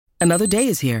Another day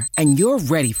is here, and you're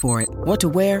ready for it. What to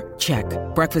wear? Check.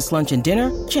 Breakfast, lunch, and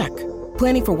dinner? Check.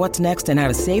 Planning for what's next and how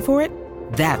to save for it?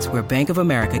 That's where Bank of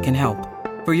America can help.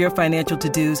 For your financial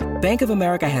to-dos, Bank of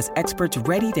America has experts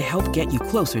ready to help get you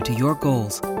closer to your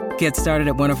goals. Get started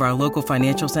at one of our local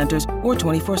financial centers or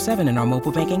 24/7 in our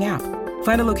mobile banking app.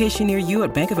 Find a location near you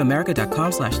at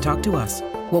bankofamerica.com/talktous.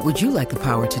 What would you like the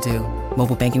power to do?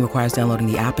 Mobile banking requires downloading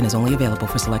the app and is only available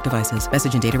for select devices.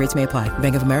 Message and data rates may apply.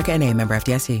 Bank of America N.A., member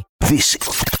FDIC. This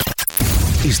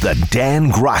is the Dan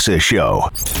Graca Show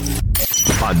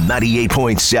on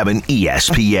 98.7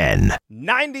 ESPN.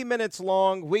 90 minutes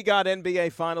long. We got NBA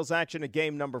Finals action at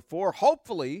game number 4.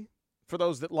 Hopefully, for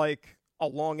those that like a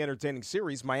long, entertaining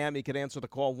series, Miami could answer the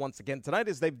call once again tonight,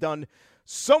 as they've done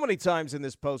so many times in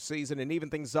this postseason, and even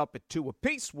things up at 2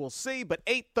 apiece. We'll see. But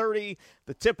 8:30,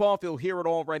 the tip-off. You'll hear it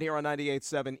all right here on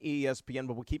 98.7 ESPN,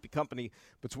 but we'll keep you company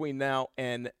between now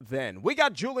and then. We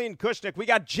got Julian Kushnick. We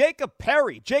got Jacob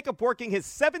Perry. Jacob working his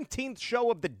 17th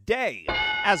show of the day,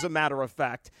 as a matter of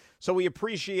fact. So we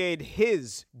appreciate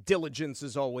his diligence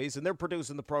as always, and they're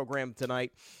producing the program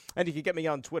tonight. And you can get me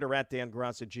on Twitter at Dan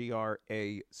Graca,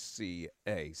 Graca.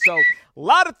 So a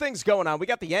lot of things going on. We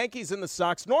got the Yankees and the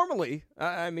Sox. Normally,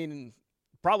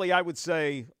 probably I would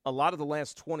say a lot of the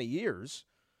last 20 years,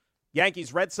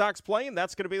 Yankees-Red Sox playing,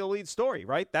 that's going to be the lead story,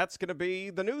 right? That's going to be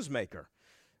the newsmaker.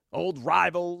 Old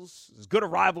rivals, as good a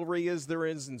rivalry as there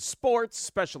is in sports,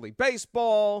 especially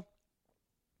baseball.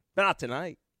 But not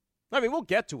tonight. I mean, we'll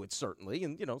get to it, certainly,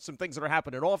 and, some things that are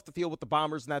happening off the field with the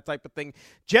Bombers and that type of thing.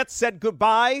 Jets said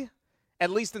goodbye, at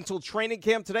least until training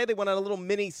camp today. They went on a little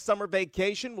mini summer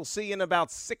vacation. We'll see you in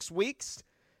about 6 weeks.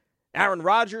 Aaron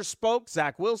Rodgers spoke.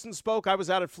 Zach Wilson spoke. I was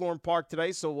out at Florham Park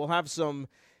today, so we'll have some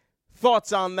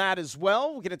thoughts on that as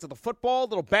well. We'll get into the football,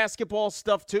 little basketball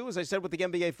stuff, too. As I said, with the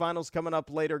NBA Finals coming up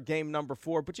later, game number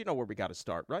 4. But you know where we got to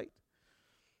start, right?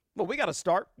 Well, we got to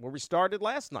start where we started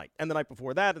last night, and the night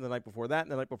before that, and the night before that,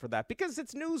 and the night before that, because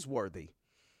it's newsworthy.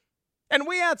 And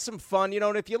we had some fun,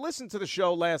 and if you listened to the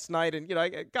show last night, and,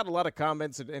 I got a lot of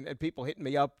comments and people hitting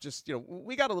me up, just,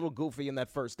 we got a little goofy in that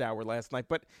first hour last night,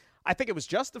 but I think it was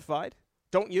justified.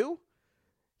 Don't you?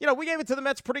 We gave it to the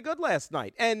Mets pretty good last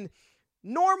night. And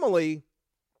normally,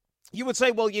 you would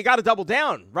say, well, you got to double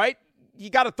down, right? You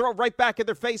got to throw right back in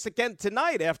their face again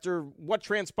tonight after what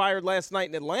transpired last night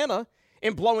in Atlanta,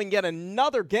 in blowing yet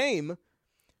another game.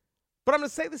 But I'm going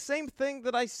to say the same thing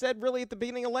that I said really at the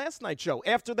beginning of last night's show,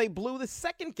 after they blew the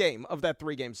second game of that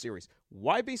 3-game series.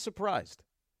 Why be surprised?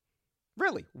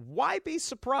 Really, why be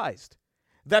surprised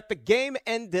that the game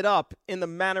ended up in the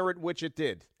manner at which it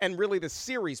did? And really the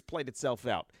series played itself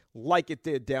out like it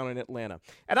did down in Atlanta.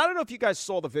 And I don't know if you guys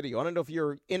saw the video. I don't know if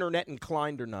you're internet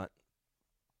inclined or not.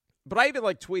 But I even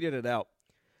tweeted it out.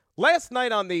 Last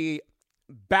night on the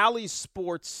Bally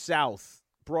Sports South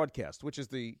broadcast, which is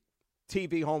the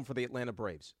TV home for the Atlanta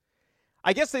Braves,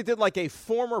 I guess they did a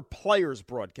former players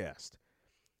broadcast.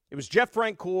 It was Jeff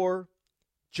Francoeur,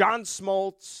 John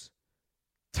Smoltz,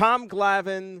 Tom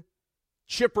Glavine,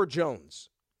 Chipper Jones.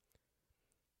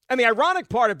 And the ironic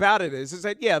part about it is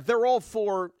that, yeah, they're all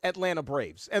for Atlanta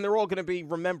Braves, and they're all going to be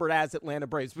remembered as Atlanta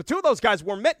Braves. But two of those guys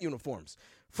wore Met uniforms.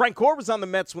 Francoeur was on the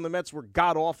Mets when the Mets were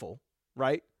god-awful,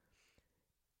 right?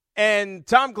 And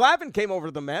Tom Glavine came over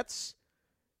to the Mets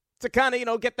to kind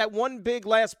of, get that one big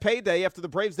last payday after the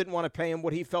Braves didn't want to pay him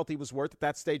what he felt he was worth at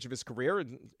that stage of his career.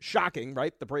 And shocking,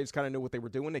 right? The Braves kind of knew what they were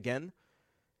doing again.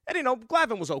 And,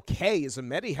 Glavine was okay as a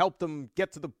Met. He helped them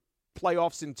get to the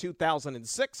playoffs in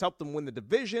 2006, helped them win the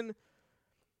division.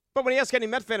 But when you ask any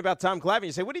Met fan about Tom Glavine,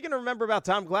 you say, what are you going to remember about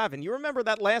Tom Glavine? You remember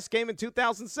that last game in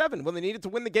 2007 when they needed to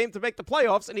win the game to make the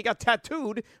playoffs, and he got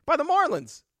tattooed by the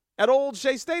Marlins at Old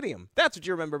Shea Stadium. That's what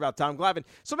you remember about Tom Glavine.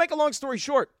 So make a long story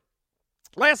short,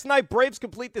 last night, Braves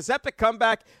complete this epic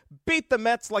comeback, beat the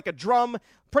Mets like a drum,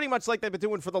 pretty much like they've been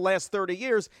doing for the last 30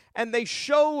 years, and they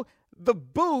show the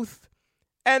booth,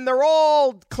 and they're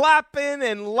all clapping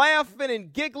and laughing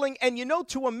and giggling, and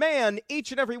to a man,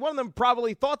 each and every one of them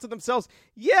probably thought to themselves,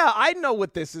 yeah, I know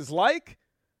what this is like.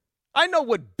 I know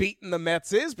what beating the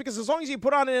Mets is, because as long as you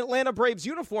put on an Atlanta Braves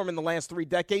uniform in the last 3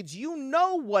 decades, you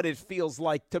know what it feels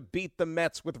like to beat the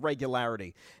Mets with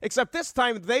regularity. Except this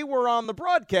time they were on the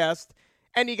broadcast,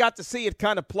 and you got to see it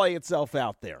kind of play itself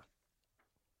out there.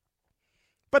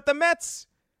 But the Mets,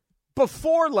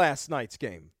 before last night's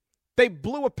game, they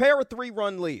blew a pair of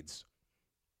 3-run leads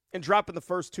and dropped in the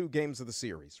first 2 games of the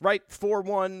series, right?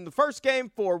 4-1 the first game,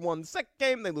 4-1 the second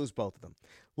game. They lose both of them.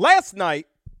 Last night,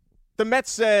 the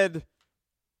Mets said,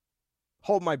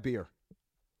 hold my beer.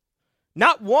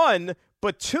 Not 1,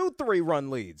 but 2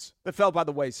 3-run leads that fell by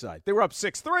the wayside. They were up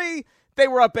 6-3. They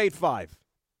were up 8-5.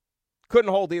 Couldn't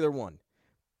hold either one.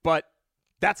 But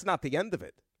that's not the end of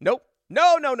it. Nope.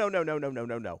 No.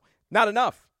 Not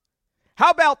enough. How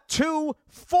about 2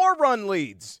 4-run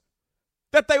leads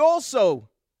that they also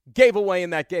gave away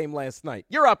in that game last night?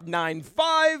 You're up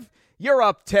 9-5. You're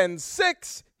up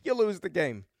 10-6. You lose the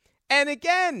game. And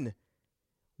again,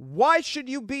 why should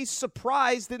you be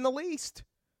surprised in the least?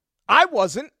 I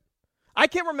wasn't. I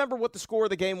can't remember what the score of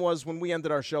the game was when we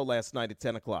ended our show last night at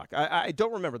 10 o'clock. I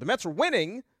don't remember. The Mets were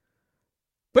winning.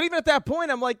 But even at that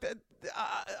point, I'm like,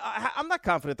 I'm not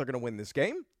confident they're going to win this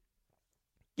game.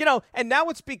 You know, and now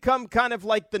it's become kind of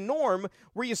like the norm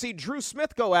where you see Drew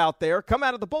Smith go out there, come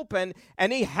out of the bullpen,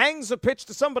 and he hangs a pitch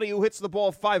to somebody who hits the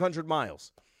ball 500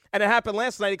 miles. And it happened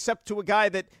last night, except to a guy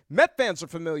that Met fans are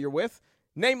familiar with,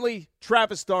 namely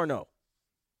Travis d'Arnaud.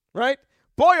 Right?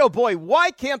 Boy, oh boy,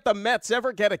 why can't the Mets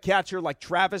ever get a catcher like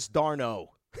Travis d'Arnaud?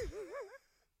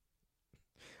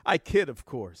 I kid, of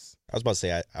course. I was about to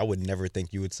say, I would never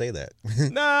think you would say that.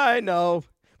 Nah, I know.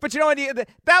 But you know what?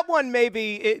 That one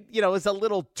maybe is a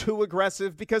little too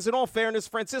aggressive because, in all fairness,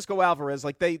 Francisco Alvarez,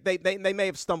 like they may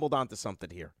have stumbled onto something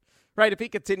here, right? If he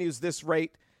continues this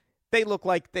rate, they look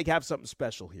like they have something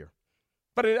special here.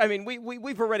 But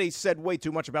we've already said way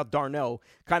too much about d'Arnaud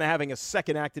kind of having a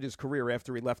second act in his career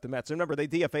after he left the Mets. And remember, they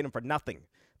DFA'd him for nothing.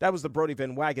 That was the Brody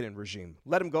Van Wagenen regime.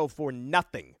 Let him go for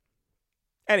nothing.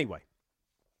 Anyway.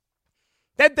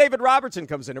 Then David Robertson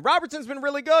comes in, and Robertson's been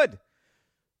really good.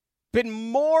 Been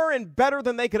more and better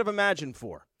than they could have imagined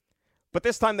for. But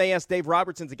this time they asked Dave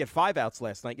Robertson to get 5 outs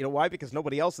last night. You know why? Because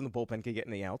nobody else in the bullpen could get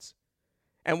any outs.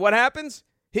 And what happens?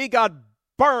 He got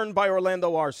burned by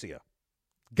Orlando Arcia.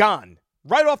 Gone.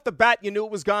 Right off the bat, you knew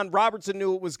it was gone. Robertson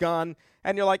knew it was gone.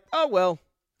 And you're like, oh, well.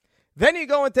 Then you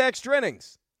go into extra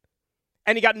innings.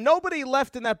 And you got nobody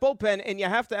left in that bullpen, and you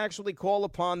have to actually call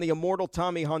upon the immortal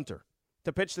Tommy Hunter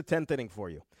to pitch the 10th inning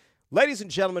for you. Ladies and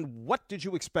gentlemen, what did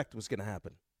you expect was going to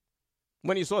happen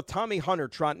when you saw Tommy Hunter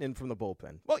trotting in from the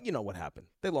bullpen? Well, you know what happened.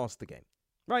 They lost the game,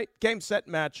 right? Game, set,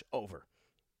 match, over.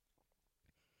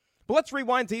 But let's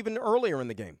rewind to even earlier in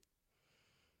the game.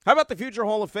 How about the future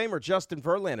Hall of Famer, Justin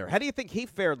Verlander? How do you think he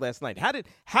fared last night?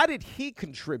 How did he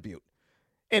contribute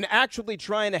in actually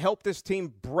trying to help this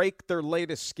team break their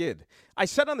latest skid? I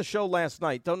said on the show last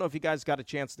night, don't know if you guys got a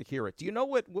chance to hear it. Do you know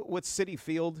what Citi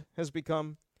Field has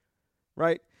become?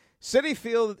 Right? Citi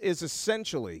Field is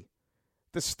essentially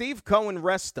the Steve Cohen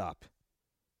rest stop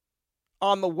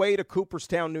on the way to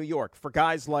Cooperstown, New York for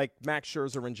guys like Max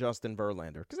Scherzer and Justin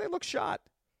Verlander because they look shot.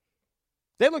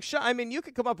 They look shot. I mean, you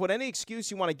could come up with any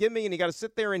excuse you want to give me, and you got to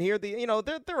sit there and hear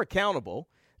they're accountable.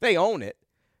 They own it.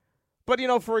 But,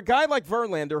 for a guy like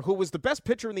Verlander, who was the best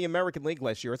pitcher in the American League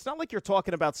last year, it's not like you're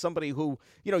talking about somebody who,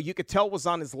 you could tell was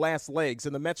on his last legs,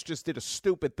 and the Mets just did a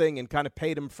stupid thing and kind of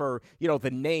paid him for, the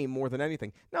name more than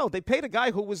anything. No, they paid a guy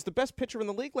who was the best pitcher in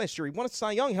the league last year. He won a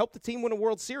Cy Young, helped the team win a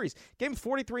World Series, gave him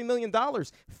 $43 million.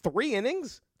 3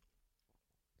 innings?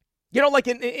 Like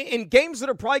in games that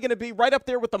are probably going to be right up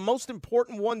there with the most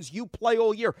important ones you play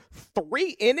all year.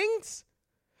 3 innings?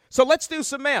 So let's do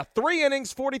some math. 3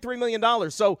 innings, $43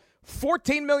 million. So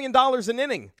 $14 million an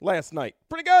inning last night.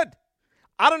 Pretty good.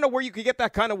 I don't know where you could get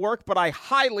that kind of work, but I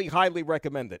highly, highly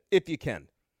recommend it if you can.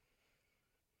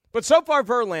 But so far,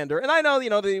 Verlander, and I know,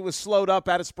 that he was slowed up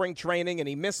out of spring training and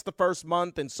he missed the first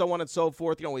month and so on and so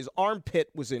forth. His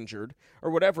armpit was injured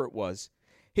or whatever it was.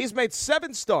 He's made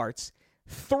 7 starts.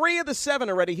 3 of the 7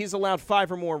 already, he's allowed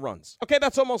 5 or more runs. Okay,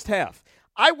 that's almost half.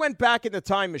 I went back in the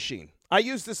time machine. I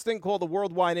used this thing called the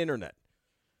Worldwide Internet.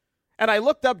 And I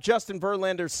looked up Justin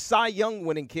Verlander's Cy Young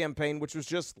winning campaign, which was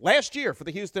just last year for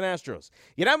the Houston Astros.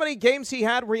 You know how many games he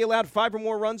had where he allowed 5 or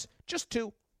more runs? Just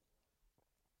 2.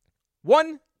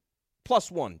 1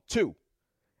 plus 1, 2.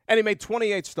 And he made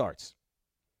 28 starts.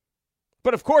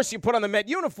 But, of course, you put on the Met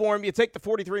uniform, you take the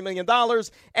 $43 million,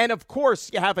 and, of course,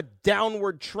 you have a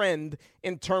downward trend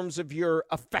in terms of your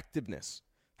effectiveness.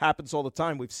 Happens all the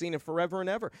time. We've seen it forever and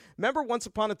ever. Remember once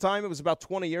upon a time, it was about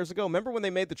 20 years ago, remember when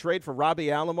they made the trade for Robbie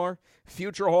Alomar?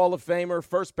 Future Hall of Famer,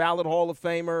 first ballot Hall of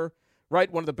Famer,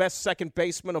 right? One of the best second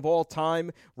basemen of all time.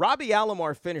 Robbie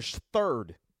Alomar finished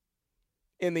 3rd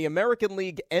in the American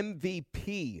League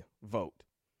MVP vote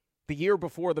the year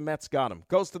before the Mets got him.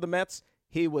 Goes to the Mets.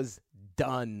 He was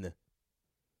done.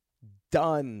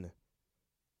 Done.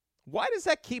 Why does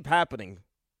that keep happening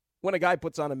when a guy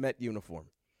puts on a Met uniform?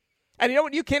 And you know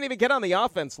what? You can't even get on the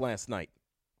offense last night.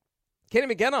 Can't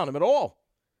even get on him at all.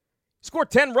 Score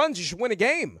 10 runs, you should win a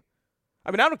game. I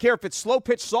mean, I don't care if it's slow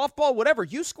pitch softball, whatever.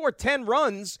 You score 10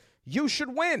 runs, you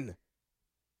should win.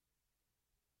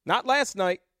 Not last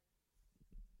night.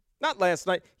 Not last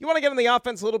night. You want to get on the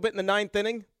offense a little bit in the 9th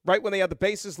inning, right when they had the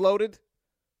bases loaded,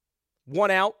 1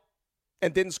 out,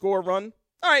 and didn't score a run?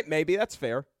 All right, maybe that's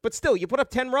fair. But still, you put up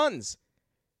 10 runs.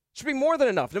 Should be more than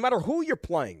enough, no matter who you're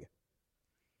playing.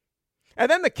 And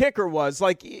then the kicker was,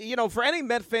 like, for any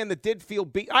Met fan that did feel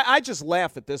beat, I just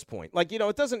laugh at this point. Like,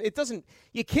 it doesn't,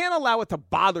 you can't allow it to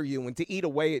bother you and to eat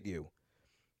away at you.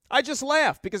 I just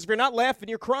laugh, because if you're not laughing,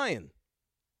 you're crying.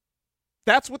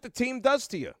 That's what the team does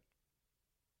to you.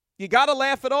 You got to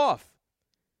laugh it off.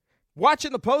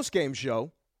 Watching the postgame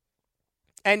show,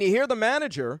 and you hear the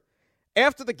manager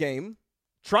after the game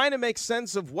trying to make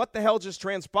sense of what the hell just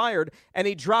transpired, and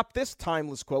he dropped this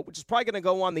timeless quote, which is probably going to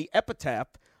go on the epitaph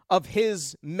of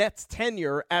his Mets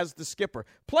tenure as the skipper.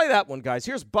 Play that one, guys.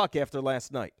 Here's Buck after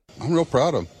last night. I'm real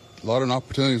proud of him. A lot of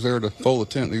opportunities there to fold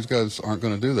the tent. These guys aren't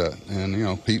going to do that.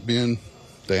 And, Pete being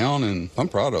down, and I'm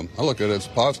proud of him. I look at it as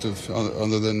positive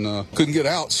other than couldn't get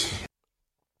outs.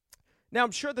 Now,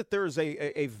 I'm sure that there's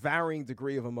a varying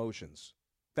degree of emotions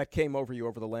that came over you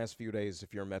over the last few days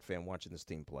if you're a Met fan watching this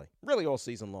team play, really all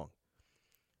season long.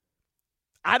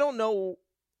 I don't know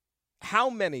how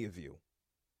many of you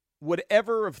would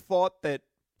ever have thought that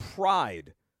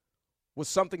pride was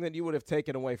something that you would have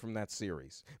taken away from that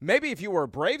series. Maybe if you were a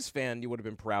Braves fan, you would have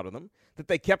been proud of them, that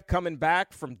they kept coming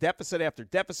back from deficit after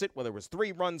deficit, whether it was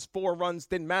 3 runs, 4 runs,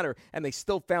 didn't matter, and they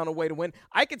still found a way to win.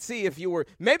 I could see if you were,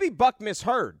 maybe Buck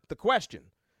misheard the question.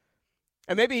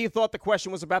 And maybe he thought the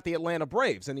question was about the Atlanta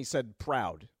Braves, and he said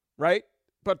proud, right?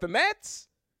 But the Mets,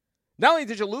 not only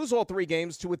did you lose all 3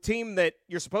 games to a team that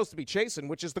you're supposed to be chasing,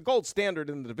 which is the gold standard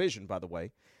in the division, by the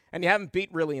way, and you haven't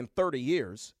beat really in 30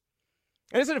 years.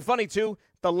 And isn't it funny, too,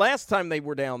 the last time they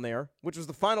were down there, which was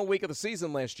the final week of the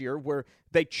season last year, where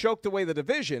they choked away the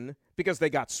division because they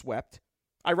got swept.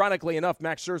 Ironically enough,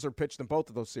 Max Scherzer pitched in both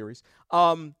of those series.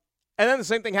 And then the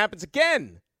same thing happens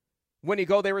again when you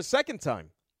go there a second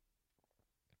time.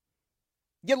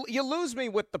 You lose me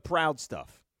with the proud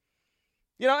stuff.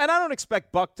 And I don't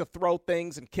expect Buck to throw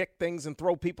things and kick things and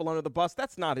throw people under the bus.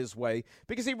 That's not his way,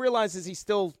 because he realizes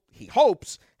he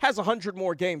hopes, has 100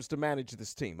 more games to manage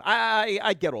this team.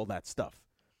 I get all that stuff.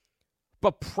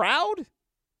 But proud?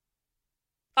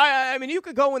 I mean, you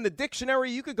could go in the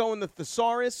dictionary, you could go in the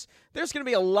thesaurus. There's going to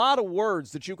be a lot of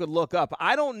words that you could look up.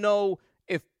 I don't know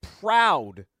if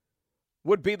proud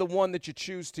would be the one that you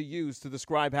choose to use to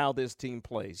describe how this team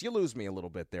plays. You lose me a little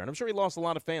bit there, and I'm sure he lost a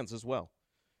lot of fans as well.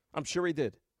 I'm sure he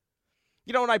did.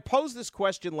 When I posed this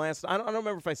question last, I don't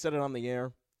remember if I said it on the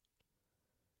air,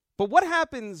 but what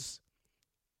happens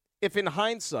if, in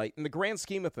hindsight, in the grand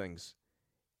scheme of things,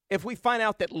 if we find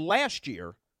out that last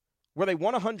year, where they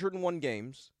won 101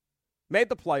 games, made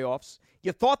the playoffs,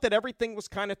 you thought that everything was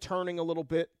kind of turning a little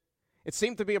bit. It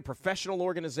seemed to be a professional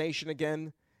organization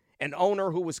again, an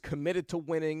owner who was committed to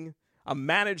winning, a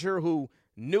manager who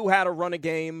knew how to run a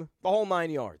game, the whole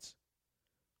 9 yards.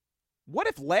 What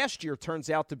if last year turns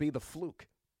out to be the fluke,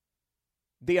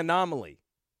 the anomaly,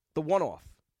 the one-off,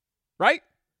 right?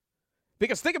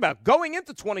 Because think about it, going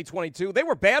into 2022, they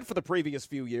were bad for the previous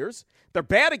few years. They're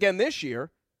bad again this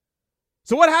year.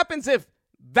 So what happens if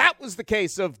that was the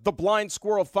case of the blind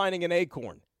squirrel finding an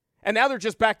acorn, and now they're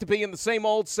just back to being the same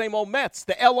old Mets,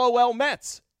 the LOL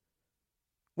Mets?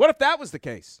 What if that was the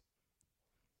case?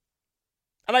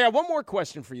 And I got one more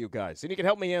question for you guys, and you can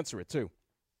help me answer it too.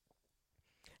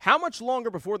 How much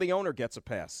longer before the owner gets a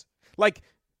pass? Like,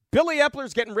 Billy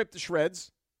Epler's getting ripped to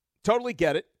shreds. Totally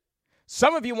get it.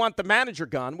 Some of you want the manager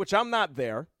gone, which I'm not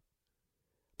there.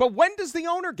 But when does the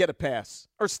owner get a pass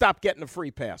or stop getting a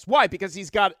free pass? Why? Because he's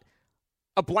got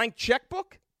a blank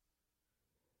checkbook?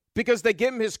 Because they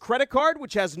give him his credit card,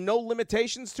 which has no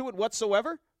limitations to it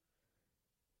whatsoever?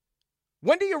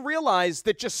 When do you realize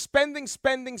that just spending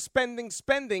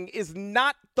is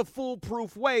not the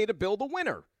foolproof way to build a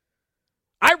winner?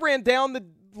 I ran down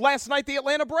last night the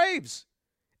Atlanta Braves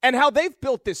and how they've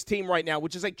built this team right now,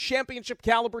 which is a championship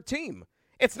caliber team.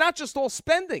 It's not just all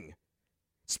spending.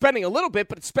 Spending a little bit,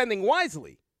 but it's spending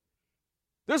wisely.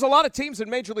 There's a lot of teams in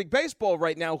Major League Baseball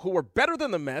right now who are better than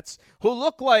the Mets, who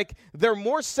look like they're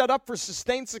more set up for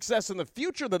sustained success in the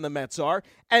future than the Mets are,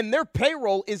 and their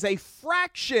payroll is a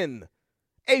fraction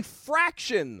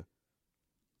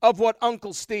of what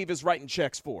Uncle Steve is writing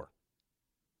checks for.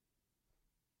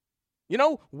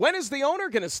 When is the owner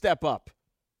going to step up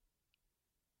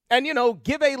and,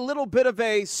 give a little bit of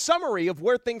a summary of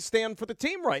where things stand for the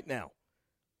team right now?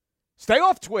 Stay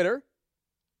off Twitter,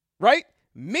 right?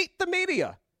 Meet the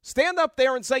media. Stand up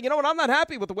there and say, you know what, I'm not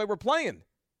happy with the way we're playing.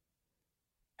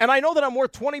 And I know that I'm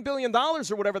worth $20 billion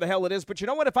or whatever the hell it is, but you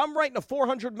know what? If I'm writing a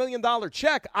 $400 million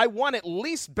check, I want at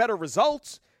least better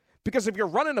results. Because if you're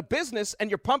running a business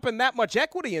and you're pumping that much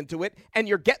equity into it and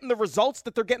you're getting the results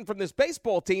that they're getting from this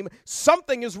baseball team,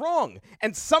 something is wrong.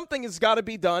 And something has got to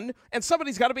be done, and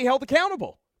somebody's got to be held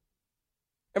accountable.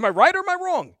 Am I right or am I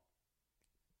wrong?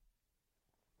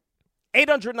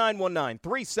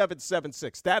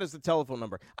 800-919-3776. That is the telephone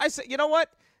number. I say, you know what?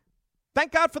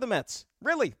 Thank God for the Mets.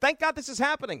 Really, thank God this is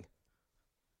happening.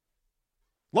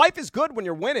 Life is good when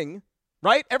you're winning,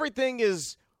 right? Everything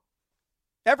is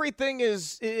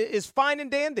fine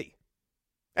and dandy.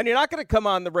 And you're not going to come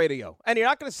on the radio. And you're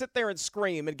not going to sit there and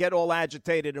scream and get all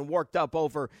agitated and worked up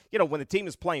over, when the team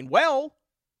is playing well.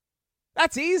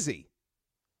 That's easy.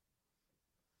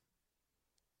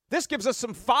 This gives us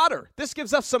some fodder. This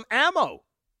gives us some ammo.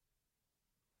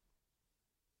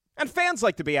 And fans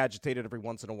like to be agitated every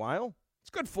once in a while. It's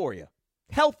good for you.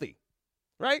 Healthy,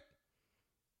 right?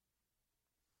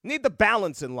 Need the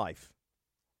balance in life.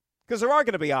 Because there are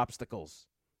going to be obstacles.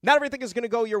 Not everything is going to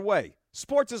go your way.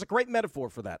 Sports is a great metaphor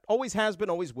for that. Always has been,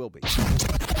 always will be.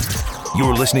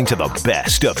 You're listening to the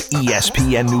best of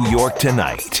ESPN New York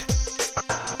tonight.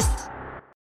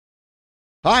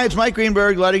 Hi, it's Mike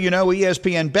Greenberg letting you know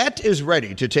ESPN Bet is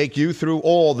ready to take you through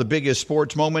all the biggest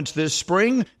sports moments this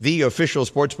spring. The official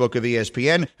sportsbook of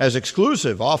ESPN has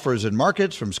exclusive offers and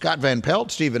markets from Scott Van Pelt,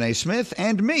 Stephen A. Smith,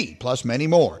 and me, plus many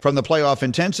more. From the playoff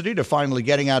intensity to finally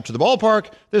getting out to the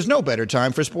ballpark, there's no better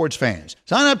time for sports fans.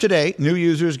 Sign up today. New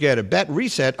users get a bet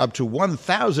reset up to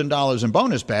 $1,000 in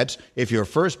bonus bets if your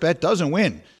first bet doesn't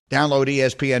win. Download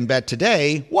ESPN Bet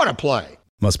today. What a play.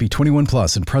 Must be 21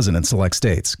 plus and present in select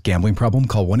states. Gambling problem?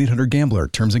 Call 1-800-GAMBLER.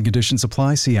 Terms and conditions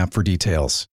apply. See app for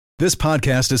details. This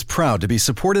podcast is proud to be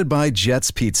supported by Jets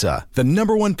Pizza, the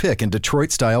 #1 pick in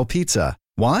Detroit-style pizza.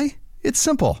 Why? It's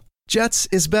simple. Jets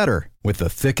is better. With the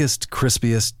thickest,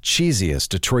 crispiest, cheesiest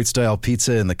Detroit-style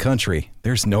pizza in the country,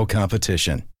 there's no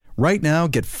competition. Right now,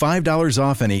 get $5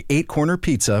 off any 8-corner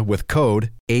pizza with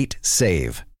code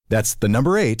 8SAVE. That's the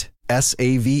number 8,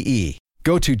 S-A-V-E.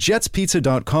 Go to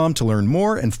jetspizza.com to learn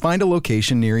more and find a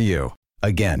location near you.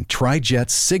 Again, try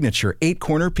Jet's signature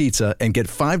 8-corner pizza and get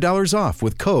 $5 off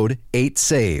with code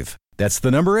 8SAVE. That's the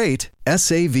number 8,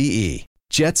 S-A-V-E.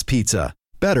 Jet's Pizza.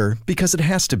 Better because it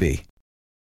has to be.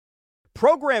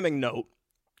 Programming note,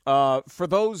 for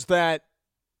those that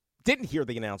didn't hear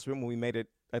the announcement when we made it,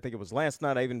 I think it was last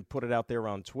night, I even put it out there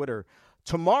on Twitter.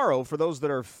 Tomorrow, for those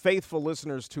that are faithful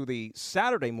listeners to the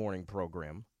Saturday morning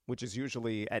program, which is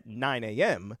usually at 9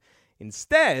 a.m.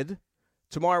 Instead,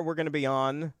 tomorrow we're going to be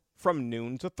on from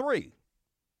noon to 3. A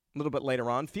little bit later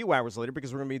on, a few hours later,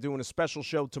 because we're going to be doing a special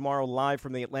show tomorrow live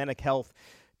from the Atlantic Health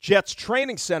Jets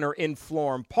Training Center in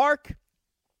Florham Park.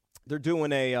 They're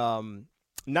doing a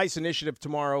nice initiative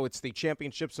tomorrow. It's the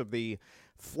championships of the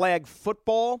flag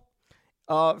football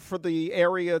for the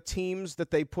area teams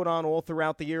that they put on all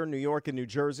throughout the year, New York and New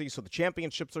Jersey. So the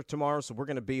championships are tomorrow, so we're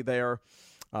going to be there.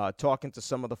 Talking to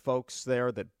some of the folks there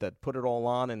that put it all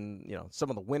on and, some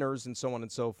of the winners and so on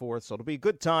and so forth. So it'll be a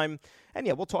good time. And,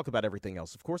 we'll talk about everything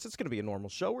else. Of course, it's going to be a normal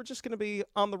show. We're just going to be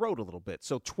on the road a little bit.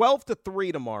 So 12 to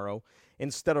 3 tomorrow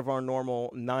instead of our normal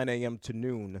 9 a.m. to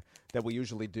noon that we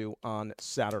usually do on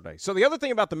Saturday. So the other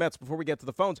thing about the Mets before we get to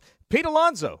the phones, Pete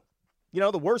Alonso,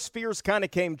 the worst fears kind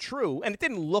of came true, and it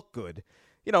didn't look good.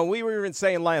 We were even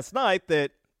saying last night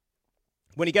that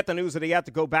when you get the news that he had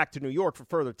to go back to New York for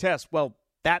further tests, well,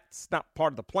 that's not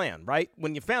part of the plan, right?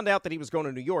 When you found out that he was going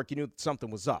to New York, you knew that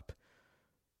something was up.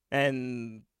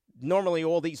 And normally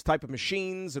all these type of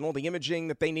machines and all the imaging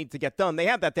that they need to get done, they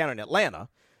have that down in Atlanta.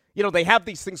 They have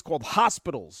these things called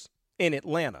hospitals in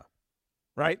Atlanta,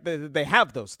 right? They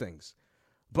have those things.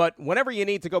 But whenever you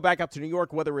need to go back up to New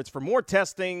York, whether it's for more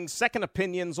testing, second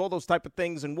opinions, all those type of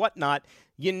things and whatnot,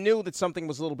 you knew that something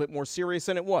was a little bit more serious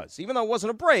than it was. Even though it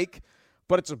wasn't a break,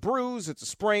 but it's a bruise, it's a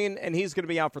sprain, and he's going to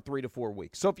be out for 3 to 4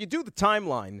 weeks. So if you do the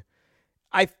timeline,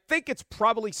 I think it's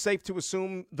probably safe to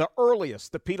assume the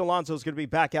earliest that Pete Alonso is going to be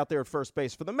back out there at first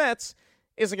base for the Mets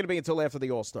isn't going to be until after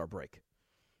the All-Star break.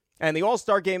 And the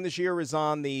All-Star game this year is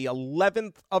on the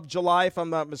 11th of July, if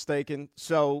I'm not mistaken.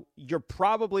 So you're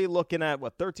probably looking at,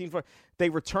 13? They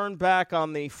return back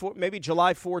on maybe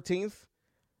July 14th,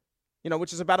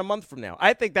 which is about a month from now.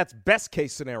 I think that's best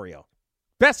case scenario.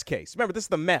 Best case. Remember, this is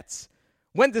the Mets.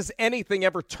 When does anything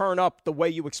ever turn up the way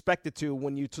you expect it to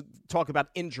when you talk about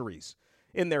injuries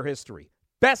in their history?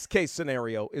 Best case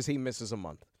scenario is he misses a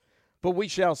month. But we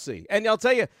shall see. And I'll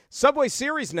tell you, Subway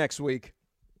Series next week,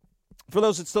 for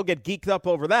those that still get geeked up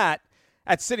over that,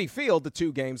 at Citi Field, the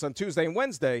 2 games on Tuesday and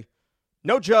Wednesday,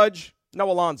 no Judge, no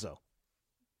Alonso.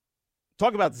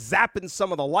 Talk about zapping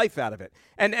some of the life out of it.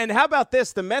 And how about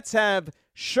this? The Mets have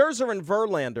Scherzer and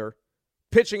Verlander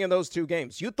pitching in those 2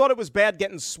 games. You thought it was bad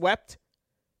getting swept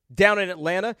down in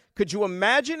Atlanta. Could you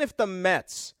imagine if the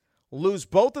Mets lose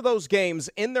both of those games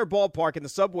in their ballpark in the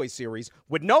Subway Series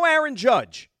with no Aaron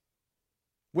Judge,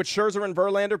 with Scherzer and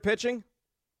Verlander pitching?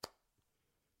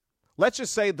 Let's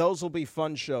just say those will be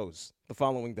fun shows the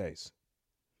following days.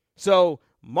 So,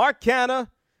 Mark Canha,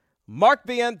 Mark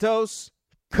Vientos,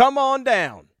 come on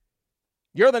down.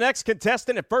 You're the next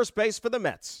contestant at first base for the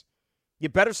Mets. You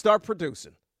better start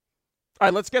producing. All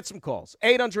right, let's get some calls.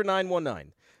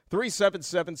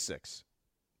 800-919-3776.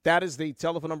 That is the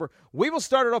telephone number. We will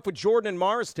start it off with Jordan in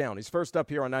Morristown. He's first up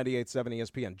here on 98.7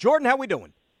 ESPN. Jordan, how we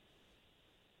doing?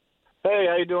 Hey,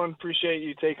 how you doing? Appreciate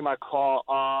you taking my call.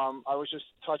 I was just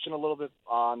touching a little bit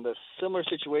on the similar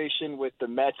situation with the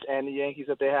Mets and the Yankees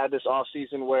that they had this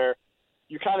offseason, where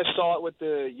you kind of saw it with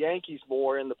the Yankees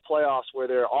more in the playoffs, where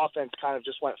their offense kind of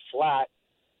just went flat.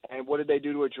 And what did they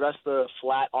do to address the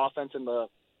flat offense in the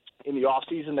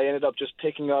offseason? They ended up just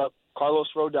picking up Carlos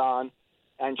Rodon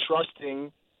and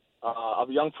trusting a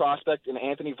young prospect in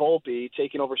Anthony Volpe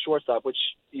taking over shortstop, which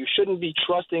you shouldn't be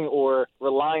trusting or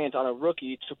reliant on a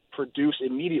rookie to produce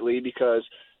immediately, because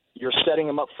you're setting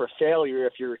him up for failure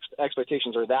if your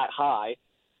expectations are that high.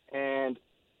 And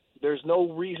there's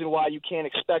no reason why you can't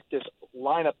expect this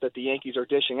lineup that the Yankees are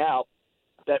dishing out,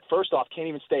 that first off can't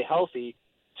even stay healthy,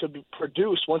 to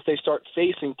produce once they start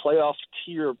facing playoff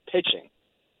tier pitching.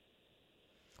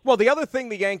 Well, the other thing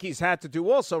the Yankees had to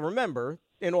do also, remember,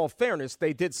 in all fairness,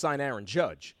 they did sign Aaron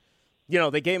Judge. You know,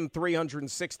 they gave him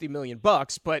 $360 million,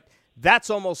 but that's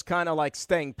almost kind of like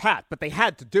staying pat, but they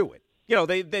had to do it. You know,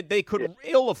 they could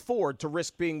ill afford to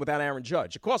risk being without Aaron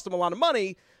Judge. It cost them a lot of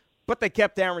money, but they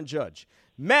kept Aaron Judge.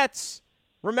 Mets,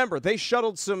 remember, they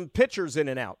shuttled some pitchers in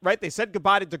and out, right? They said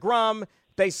goodbye to DeGrom.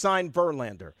 They signed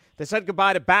Verlander. They said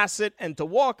goodbye to Bassett and to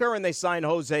Walker, and they signed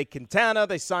Jose Quintana.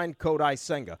 They signed Kodai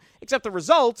Senga. Except the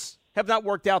results have not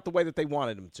worked out the way that they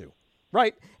wanted them to,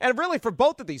 right? And really, for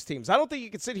both of these teams, I don't think you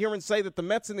can sit here and say that the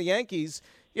Mets and the Yankees,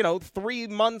 3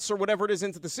 months or whatever it is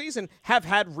into the season, have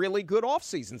had really good off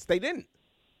seasons. They didn't.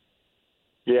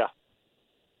 Yeah.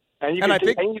 And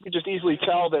you can just easily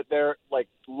tell that they're like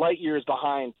light years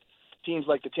behind teams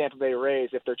like the Tampa Bay Rays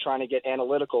if they're trying to get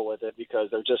analytical with it, because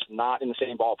they're just not in the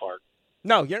same ballpark.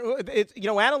 No,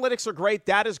 analytics are great,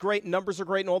 data's great, numbers are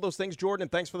great, and all those things, Jordan,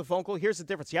 and thanks for the phone call. Here's the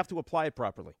difference. You have to apply it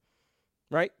properly,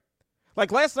 right?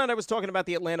 Like last night I was talking about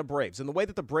the Atlanta Braves and the way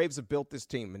that the Braves have built this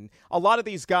team. And a lot of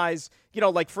these guys,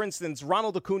 like, for instance,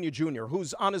 Ronald Acuna Jr.,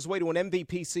 who's on his way to an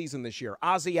MVP season this year,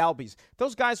 Ozzie Albies.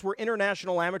 Those guys were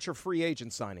international amateur free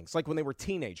agent signings, like when they were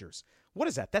teenagers. What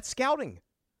is that? That's scouting.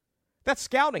 That's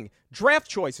scouting. Draft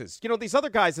choices. These other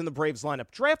guys in the Braves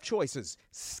lineup, draft choices,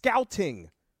 scouting,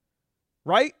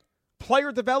 right?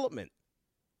 Player development.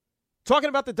 Talking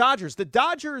about the Dodgers. The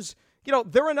Dodgers,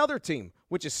 they're another team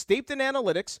which is steeped in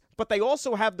analytics, but they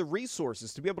also have the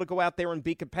resources to be able to go out there and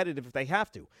be competitive if they have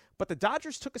to. But the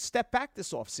Dodgers took a step back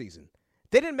this offseason.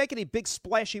 They didn't make any big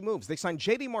splashy moves. They signed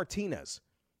J.D. Martinez,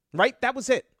 right? That was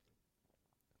it.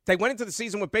 They went into the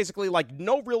season with basically like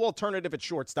no real alternative at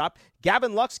shortstop.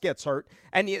 Gavin Lux gets hurt,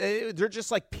 and they're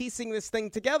just like piecing this thing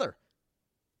together.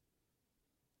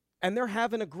 And they're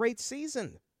having a great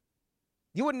season.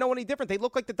 You wouldn't know any different. They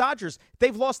look like the Dodgers.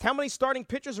 They've lost how many starting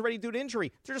pitchers already due to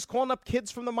injury? They're just calling up kids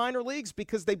from the minor leagues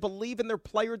because they believe in their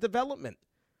player development.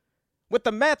 With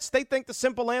the Mets, they think the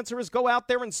simple answer is go out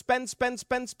there and spend. But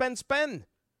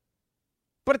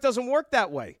it doesn't work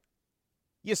that way.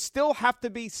 You still have to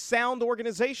be sound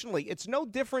organizationally. It's no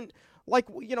different like,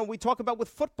 we talk about with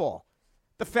football.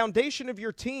 The foundation of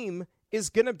your team is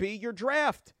going to be your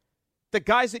draft. The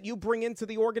guys that you bring into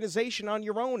the organization on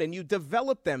your own and you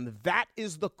develop them, that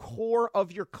is the core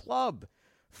of your club.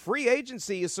 Free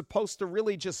agency is supposed to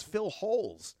really just fill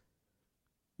holes.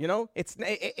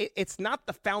 It's not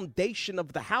the foundation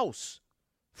of the house.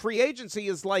 Free agency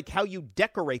is like how you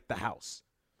decorate the house.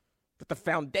 But the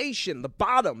foundation, the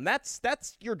bottom, that's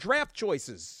your draft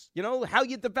choices. How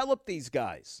you develop these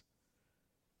guys.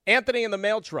 Anthony in the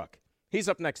mail truck. He's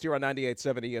up next here on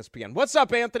 98.7 ESPN. What's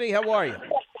up, Anthony? How are you?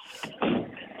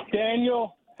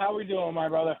 Daniel, how we doing, my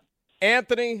brother?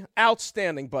 Anthony,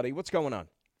 outstanding, buddy. What's going on?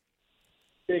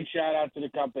 Big shout out to the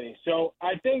company. So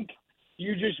I think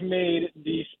you just made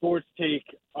the sports take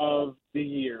of the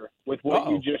year with what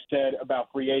you just said about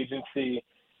free agency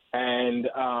and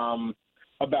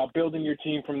about building your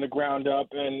team from the ground up.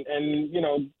 And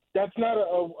that's not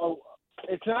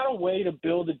it's not a way to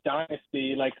build a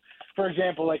dynasty. Like, for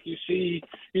example, like you see,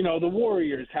 the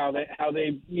Warriors, how they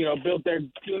built their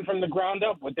team from the ground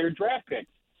up with their draft picks.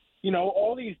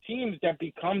 All these teams that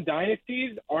become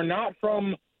dynasties are not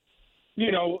from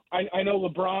I know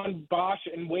LeBron, Bosh,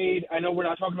 and Wade. I know we're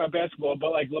not talking about basketball,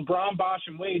 but like LeBron, Bosh,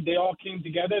 and Wade, they all came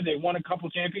together. They won a couple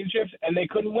championships, and they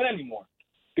couldn't win anymore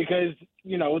because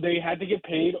they had to get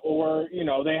paid, or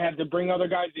they had to bring other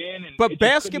guys in. But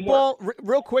basketball,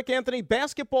 real quick, Anthony,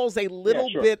 basketball is a little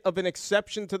bit of an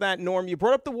exception to that norm. You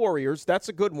brought up the Warriors. That's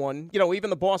a good one. Even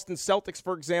the Boston Celtics,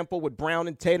 for example, with Brown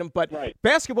and Tatum. But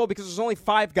basketball, because there's only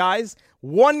 5 guys,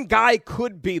 one guy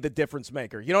could be the difference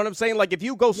maker. You know what I'm saying? Like if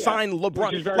you go sign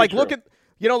LeBron,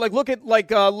 look at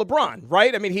LeBron,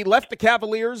 right? I mean, he left the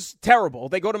Cavaliers, terrible.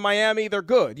 They go to Miami, they're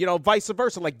good. Vice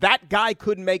versa. Like that guy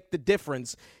could make the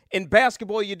difference. In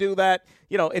basketball, you do that.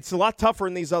 It's a lot tougher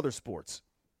in these other sports.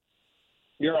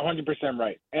 You're 100%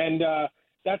 right, and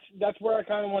that's where I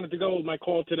kind of wanted to go with my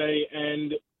call today.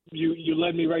 And you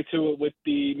led me right to it with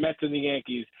the Mets and the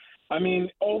Yankees. I mean,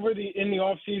 in the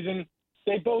offseason,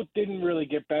 they both didn't really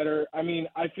get better. I mean,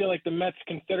 I feel like the Mets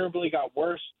considerably got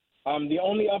worse. The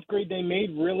only upgrade they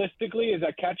made realistically is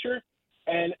at catcher,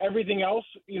 and everything else,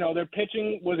 their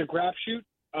pitching was a crapshoot.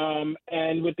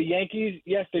 And with the Yankees,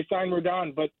 yes, they signed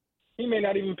Rodon, but he may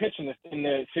not even pitch in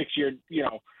the 6-year,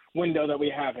 window that we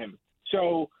have him.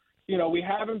 So, we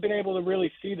haven't been able to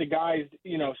really see the guys,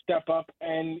 step up.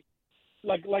 And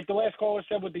like the last caller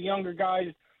said with the younger guys,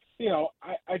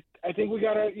 I think we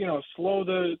gotta, slow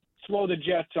the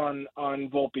jets on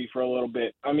Volpe for a little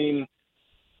bit. I mean,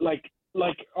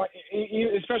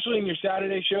 especially in your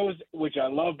Saturday shows, which I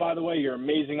love, by the way. You're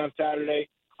amazing on Saturday.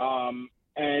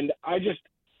 And I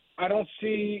don't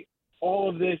see all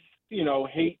of this,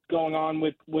 hate going on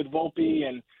with Volpe,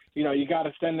 and, you got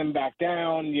to send them back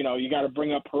down. You got to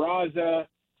bring up Peraza.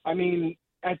 I mean,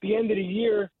 at the end of the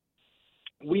year,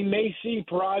 we may see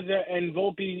Peraza and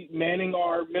Volpe manning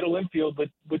our middle infield, but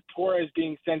with Torres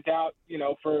being sent out,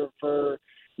 for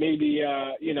maybe,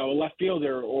 a left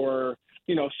fielder or,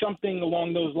 something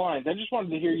along those lines. I just wanted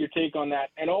to hear your take on that.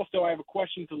 And also, I have a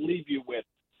question to leave you with.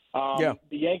 The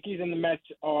Yankees and the Mets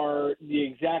are the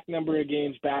exact number of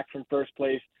games back from first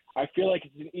place. I feel like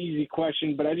it's an easy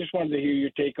question, but I just wanted to hear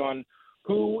your take on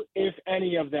who, if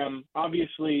any of them,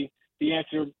 obviously the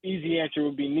easy answer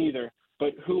would be neither,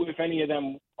 but who, if any of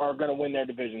them, are going to win their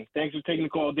division. Thanks for taking the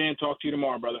call, Dan. Talk to you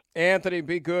tomorrow, brother. Anthony,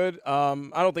 be good. I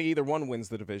don't think either one wins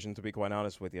the division, to be quite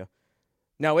honest with you.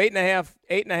 Now,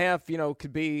 8.5,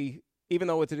 could be, even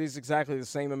though it is exactly the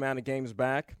same amount of games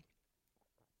back,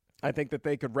 I think that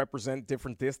they could represent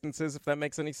different distances, if that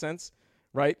makes any sense,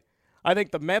 right? I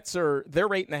think the Mets their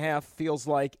 8.5 feels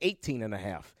like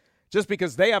 18.5, just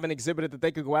because they haven't exhibited that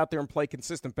they could go out there and play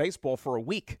consistent baseball for a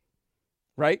week,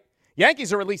 right?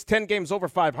 Yankees are at least 10 games over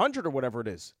 500 or whatever it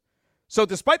is. So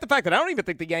despite the fact that I don't even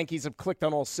think the Yankees have clicked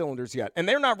on all cylinders yet, and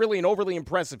they're not really an overly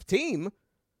impressive team,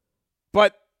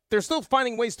 but they're still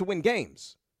finding ways to win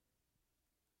games.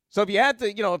 So if you had to,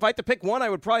 if I had to pick one, I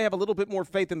would probably have a little bit more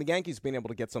faith in the Yankees being able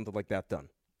to get something like that done.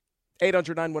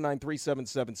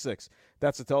 800-919-3776.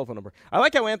 That's the telephone number. I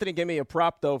like how Anthony gave me a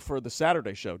prop, though, for the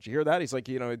Saturday show. Did you hear that? He's like,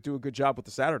 do a good job with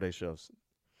the Saturday shows.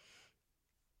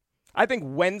 I think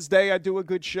Wednesday I do a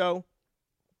good show.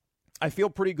 I feel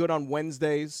pretty good on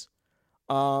Wednesdays.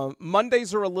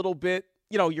 Mondays are a little bit,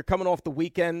 you're coming off the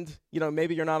weekend.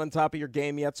 Maybe you're not on top of your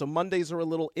game yet. So Mondays are a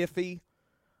little iffy.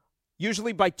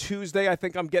 Usually by Tuesday, I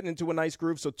think I'm getting into a nice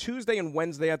groove. So Tuesday and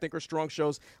Wednesday, I think, are strong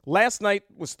shows. Last night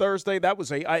was Thursday. That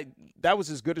was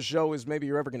as good a show as maybe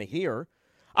you're ever going to hear.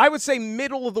 I would say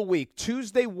middle of the week,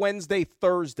 Tuesday, Wednesday,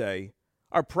 Thursday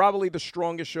are probably the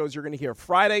strongest shows you're going to hear.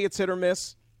 Friday, it's hit or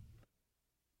miss.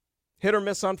 Hit or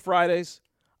miss on Fridays.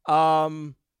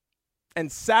 And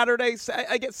Saturdays,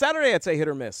 Saturday, I'd say hit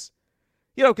or miss.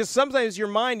 Because sometimes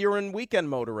you're in weekend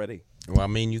mode already. Well, I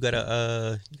mean, you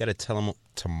gotta tell them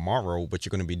tomorrow what you're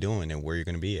going to be doing and where you're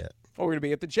going to be at. Oh, we're going to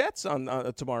be at the Jets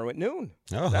on tomorrow at noon.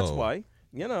 Oh, that's why.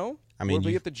 We'll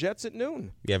be at the Jets at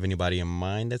noon. You have anybody in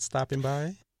mind that's stopping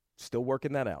by? Still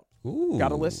working that out. Ooh,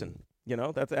 gotta listen.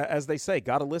 That's, as they say,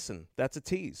 gotta listen. That's a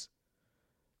tease.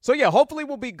 So yeah, hopefully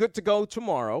we'll be good to go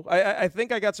tomorrow. I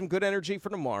think I got some good energy for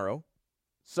tomorrow.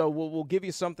 So we'll give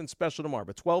you something special tomorrow,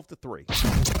 but 12 to 3.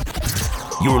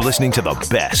 You're listening to the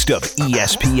best of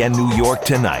ESPN New York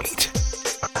tonight.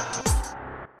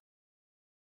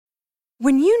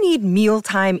 When you need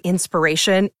mealtime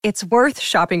inspiration, it's worth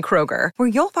shopping Kroger, where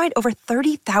you'll find over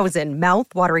 30,000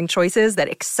 mouth-watering choices that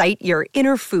excite your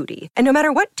inner foodie. And no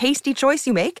matter what tasty choice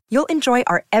you make, you'll enjoy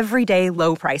our everyday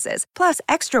low prices, plus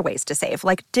extra ways to save,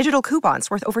 like digital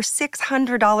coupons worth over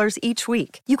 $600 each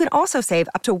week. You can also save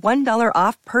up to $1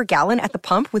 off per gallon at the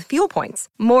pump with fuel points.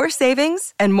 More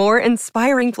savings and more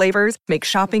inspiring flavors make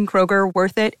shopping Kroger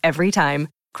worth it every time.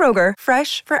 Kroger,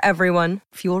 fresh for everyone.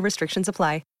 Fuel restrictions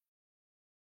apply.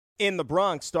 in the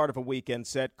Bronx, start of a weekend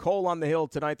set. Cole on the hill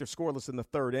tonight. They're scoreless in the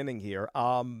third inning here.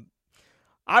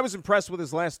 I was impressed with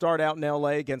his last start out in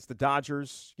L.A. against the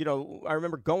Dodgers. You know, I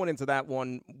remember going into that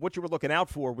one, what you were looking out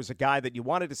for was a guy that you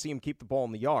wanted to see him keep the ball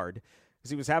in the yard because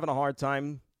he was having a hard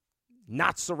time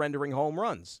not surrendering home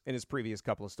runs in his previous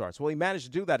couple of starts. Well, he managed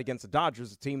to do that against the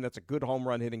Dodgers, a team that's a good home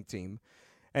run hitting team,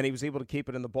 and he was able to keep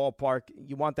it in the ballpark.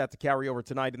 You want that to carry over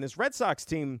tonight. And this Red Sox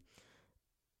team,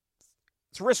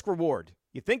 it's risk-reward.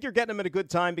 You think you're getting him at a good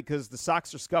time because the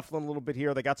Sox are scuffling a little bit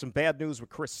here. They got some bad news with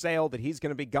Chris Sale that he's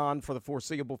going to be gone for the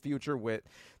foreseeable future with the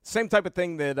same type of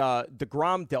thing that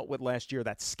DeGrom dealt with last year,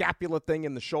 that scapula thing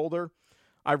in the shoulder,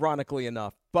 ironically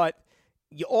enough. But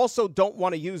you also don't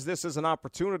want to use this as an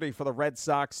opportunity for the Red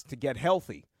Sox to get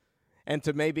healthy and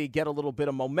to maybe get a little bit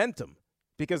of momentum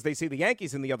because they see the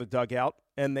Yankees in the other dugout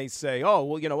and they say, oh,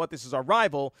 well, you know what, this is our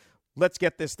rival. Let's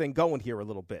get this thing going here a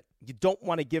little bit. You don't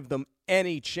want to give them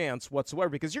any chance whatsoever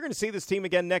because you're going to see this team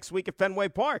again next week at Fenway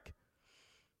Park,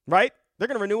 right? They're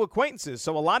going to renew acquaintances.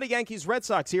 So a lot of Yankees-Red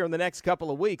Sox here in the next couple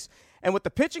of weeks. And with the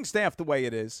pitching staff the way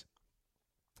it is,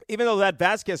 even though that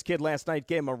Vasquez kid last night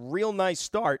gave him a real nice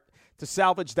start to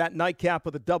salvage that nightcap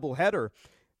with a doubleheader,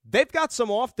 they've got some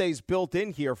off days built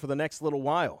in here for the next little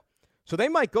while. So they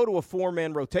might go to a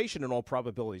four-man rotation in all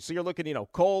probability. So you're looking,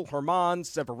 Cole, Herman,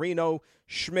 Severino,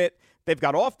 Schmidt. They've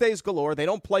got off days galore. They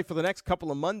don't play for the next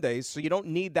couple of Mondays, so you don't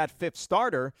need that fifth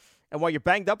starter. And while you're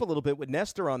banged up a little bit with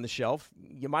Nestor on the shelf,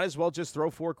 you might as well just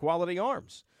throw four quality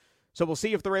arms. So we'll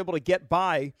see if they're able to get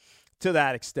by to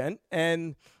that extent.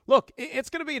 And look,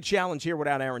 it's going to be a challenge here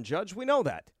without Aaron Judge. We know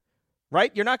that. Right?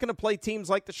 You're not going to play teams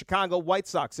like the Chicago White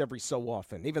Sox every so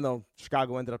often, even though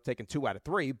Chicago ended up taking 2 out of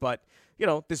 3. But,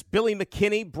 this Billy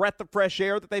McKinney breath of fresh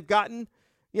air that they've gotten,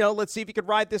 let's see if you could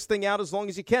ride this thing out as long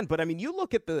as you can. But, I mean, you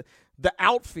look at the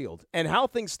outfield and how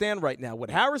things stand right now with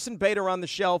Harrison Bader on the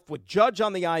shelf, with Judge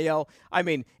on the IL. I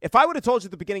mean, if I would have told you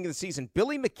at the beginning of the season,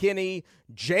 Billy McKinney,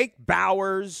 Jake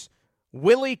Bowers,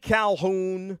 Willie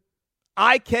Calhoun,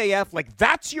 IKF, like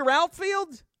that's your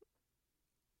outfield?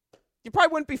 You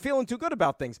probably wouldn't be feeling too good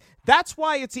about things. That's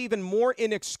why it's even more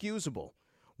inexcusable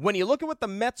when you look at what the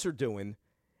Mets are doing,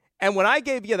 and when I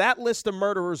gave you that list of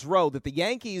murderers row that the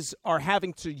Yankees are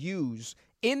having to use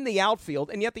in the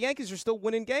outfield, and yet the Yankees are still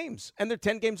winning games, and they're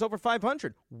 10 games over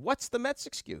 500. What's the Mets'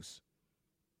 excuse?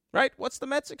 Right? What's the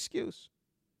Mets' excuse?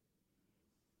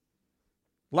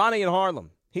 Lonnie in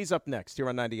Harlem. He's up next here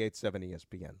on 98.7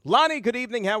 ESPN. Lonnie, good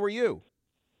evening. How are you?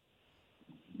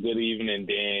 Good evening,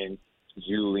 Dan,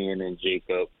 Julian, and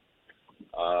Jacob.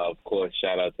 Of course,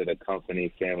 shout out to the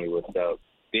company, family, what's up.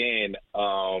 Dan,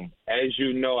 as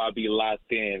you know, I'll be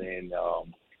locked in, and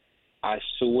I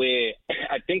swear,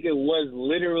 I think it was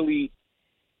literally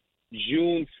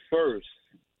June 1st.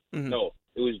 Mm-hmm. No,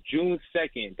 it was June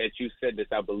 2nd that you said this,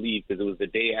 I believe, because it was the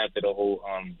day after the whole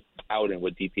outing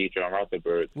with DPH on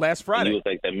Rothenberg. Last Friday. And you was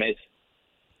like, the Mets,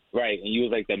 right, and you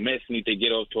was like, the Mets need to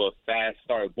get off to a fast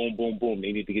start. Boom, boom, boom.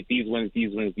 They need to get these wins,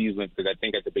 because I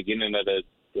think at the beginning of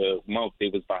the month, they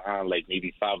was behind like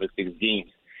maybe 5 or 6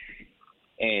 games.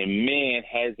 And, man,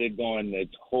 has it gone the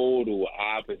total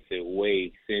opposite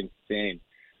way since then.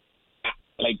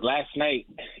 Like last night,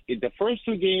 the first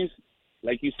 2 games,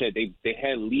 like you said, they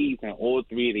had leads in all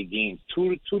 3 of the games,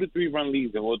 2 to 3 run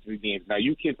leads in all 3 games. Now,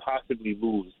 you can possibly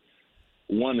lose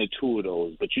 1 or 2 of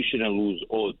those, but you shouldn't lose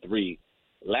all 3.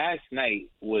 Last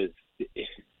night was –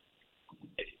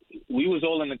 we was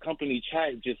all in the company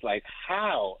chat just like,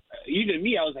 how? Even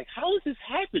me, I was like, how is this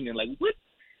happening? Like, what?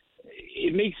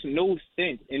 It makes no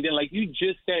sense. And then, like you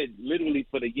just said, literally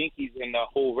for the Yankees and the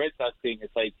whole Red Sox thing,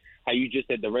 it's like how you just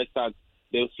said the Red Sox,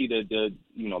 they'll see the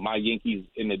my Yankees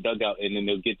in the dugout, and then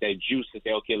they'll get that juice to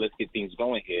say, okay, let's get things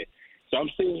going here. So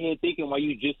I'm sitting here thinking while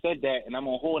you just said that, and I'm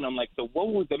on hold, and I'm like, so what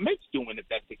was the Mets doing if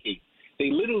that's the case? They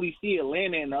literally see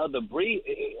Atlanta in the other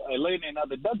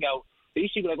dugout. They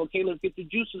should be like, okay, let's get the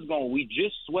juices going. We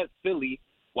just swept Philly.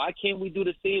 Why can't we do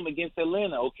the same against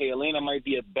Atlanta? Okay, Atlanta might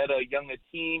be a better, younger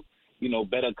team,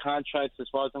 better contracts as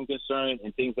far as I'm concerned,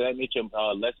 and things of that nature,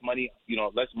 less money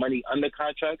under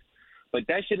contracts. But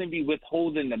that shouldn't be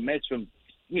withholding the Mets from,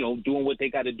 doing what they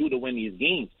got to do to win these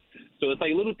games. So it's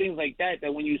like little things like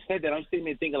that when you said that, I'm sitting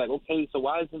there thinking like, okay, so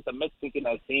why isn't the Mets thinking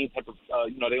that same type of,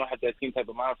 they don't have that same type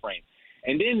of mind frame.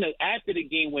 And then after the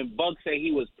game, when Buck said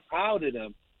he was proud of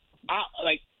them,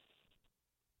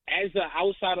 as an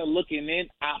outsider looking in,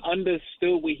 I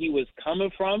understood where he was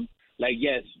coming from. Like,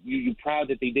 yes, you're proud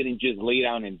that they didn't just lay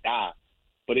down and die.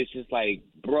 But it's just like,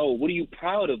 bro, what are you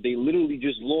proud of? They literally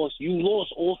just lost. You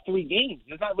lost all 3 games.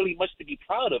 There's not really much to be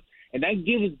proud of. And that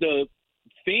gives the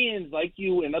fans like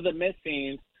you and other Mets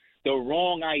fans the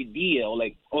wrong idea.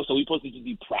 Like, oh, so we supposed to just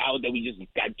be proud that we just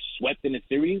got swept in the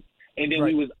series, and then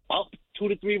we was up 2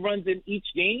 to 3 runs in each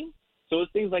game. So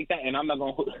it's things like that. And I'm not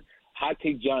going to – Hot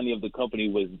Take Johnny of the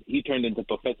company he turned into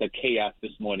Professor Chaos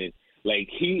this morning. Like,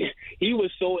 he was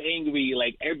so angry.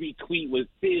 Like, every tweet was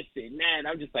this and that. And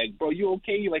I'm just like, bro, you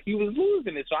okay? Like, he was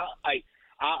losing it. So I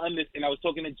understand. I was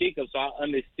talking to Jacob, so I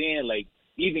understand. Like,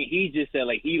 even he just said,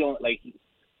 like, he don't – like,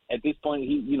 at this point,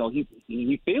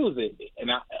 he feels it. And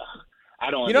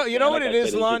I don't understand. You know what like it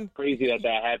is, Lon? It's crazy that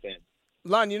happened.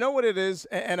 Lon, you know what it is?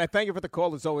 And I thank you for the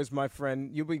call as always, my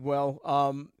friend. You be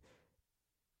well.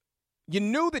 You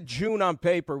knew that June on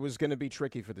paper was going to be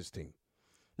tricky for this team.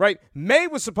 Right? May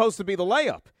was supposed to be the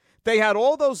layup. They had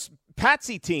all those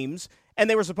patsy teams, and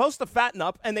they were supposed to fatten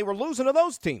up, and they were losing to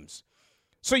those teams.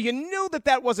 So you knew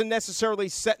that wasn't necessarily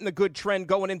setting a good trend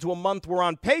going into a month where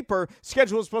on paper,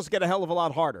 schedule was supposed to get a hell of a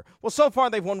lot harder. Well, so far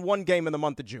they've won 1 game in the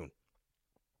month of June.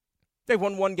 They've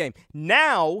won 1 game.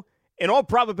 Now, in all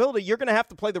probability, you're going to have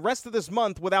to play the rest of this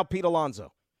month without Pete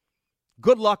Alonso.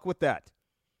 Good luck with that.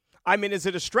 I mean, is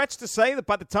it a stretch to say that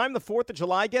by the time the 4th of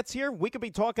July gets here, we could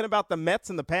be talking about the Mets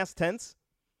in the past tense?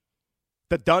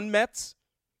 The done Mets?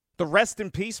 The rest in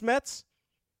peace Mets?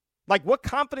 Like, what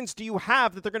confidence do you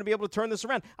have that they're going to be able to turn this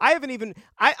around? I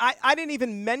didn't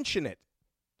even mention it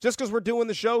just because we're doing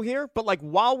the show here. But, like,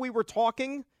 while we were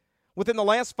talking within the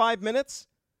last 5 minutes,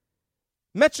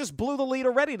 Mets just blew the lead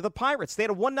already to the Pirates. They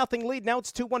had a 1-0 lead. Now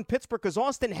it's 2-1 Pittsburgh because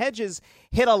Austin Hedges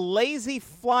hit a lazy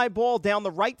fly ball down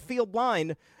the right field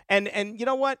line. And you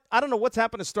know what? I don't know what's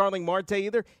happened to Starling Marte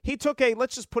either. He took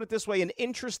let's just put it this way, an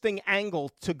interesting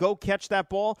angle to go catch that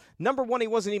ball. Number one, he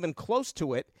wasn't even close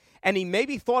to it. And he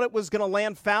maybe thought it was going to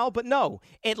land foul, but no.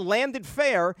 It landed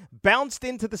fair, bounced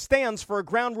into the stands for a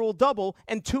ground rule double,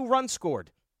 and 2 runs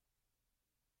scored.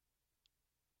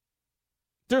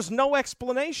 There's no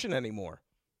explanation anymore.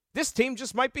 This team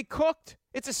just might be cooked.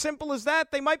 It's as simple as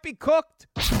that. They might be cooked.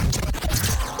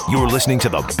 You're listening to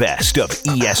the best of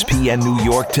ESPN New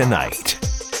York tonight.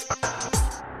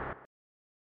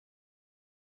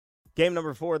 Game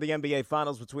number 4 of the NBA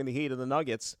Finals between the Heat and the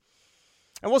Nuggets.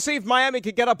 And we'll see if Miami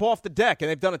can get up off the deck. And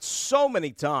they've done it so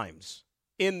many times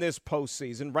in this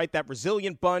postseason, right? That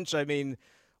resilient bunch. I mean,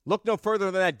 look no further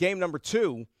than that game number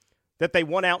 2 that they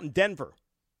won out in Denver.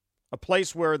 A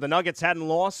place where the Nuggets hadn't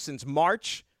lost since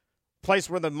March. A place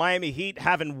where the Miami Heat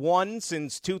haven't won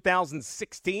since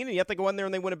 2016. And yet they go in there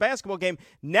and they win a basketball game.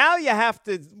 Now you have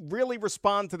to really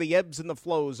respond to the ebbs and the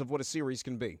flows of what a series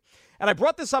can be. And I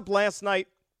brought this up last night.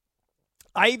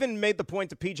 I even made the point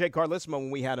to PJ Carlissimo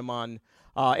when we had him on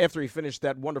after he finished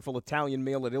that wonderful Italian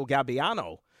meal at Il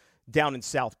Gabbiano down in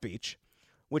South Beach,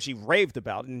 which he raved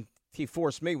about. And he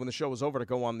forced me when the show was over to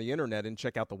go on the internet and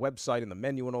check out the website and the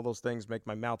menu and all those things, make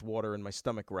my mouth water and my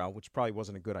stomach growl, which probably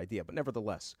wasn't a good idea. But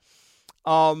nevertheless,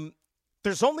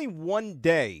 there's only one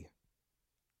day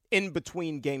in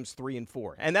between games 3 and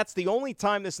 4. And that's the only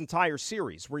time this entire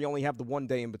series where you only have the 1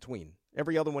 day in between.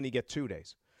 Every other one you get 2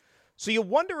 days. So you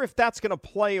wonder if that's going to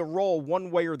play a role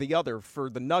one way or the other for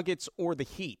the Nuggets or the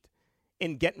Heat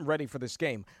in getting ready for this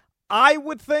game. I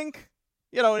would think,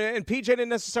 and PJ didn't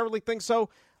necessarily think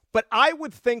so, but I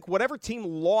would think whatever team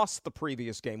lost the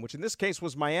previous game, which in this case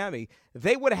was Miami,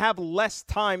 they would have less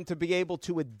time to be able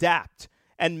to adapt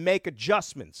and make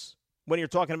adjustments when you're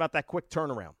talking about that quick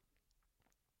turnaround.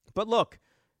 But look,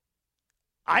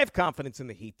 I have confidence in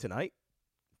the Heat tonight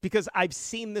because I've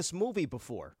seen this movie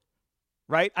before.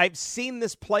 Right? I've seen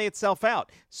this play itself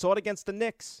out. Saw it against the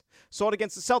Knicks. Saw it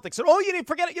against the Celtics. And, you didn't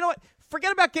forget it. You know what?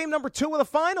 Forget about game number 2 of the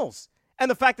finals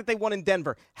and the fact that they won in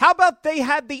Denver. How about they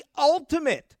had the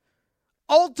ultimate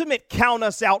count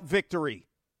us out victory,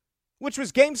 which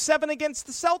was game 7 against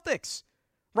the Celtics,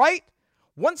 right?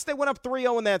 Once they went up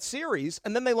 3-0 in that series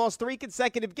and then they lost 3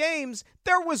 consecutive games,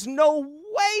 there was no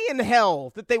way in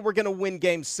hell that they were going to win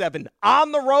game 7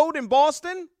 on the road in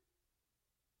Boston.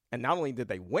 And not only did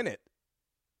they win it,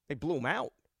 they blew him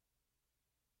out.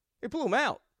 They blew him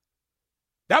out.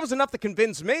 That was enough to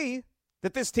convince me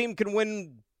that this team can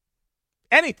win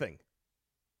anything.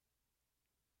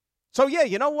 So, yeah,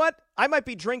 you know what? I might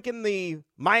be drinking the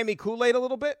Miami Kool-Aid a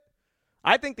little bit.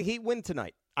 I think the Heat win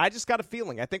tonight. I just got a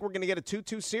feeling. I think we're going to get a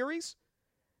 2-2 series.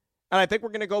 And I think we're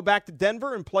going to go back to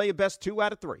Denver and play a best 2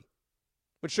 out of 3,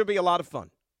 which should be a lot of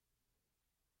fun.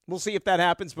 We'll see if that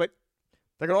happens, but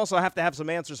they're going to also have to have some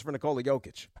answers for Nikola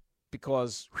Jokic.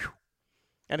 Because,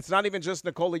 and it's not even just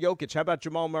Nikola Jokic. How about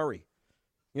Jamal Murray?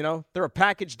 They're a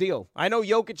package deal. I know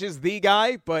Jokic is the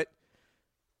guy, but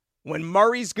when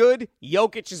Murray's good,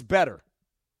 Jokic is better.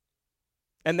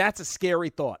 And that's a scary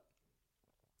thought.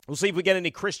 We'll see if we get any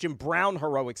Christian Brown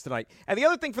heroics tonight. And the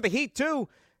other thing for the Heat, too,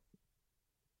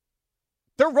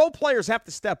 Their role players have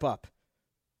to step up,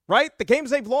 right? The games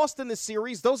they've lost in this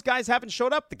series, those guys haven't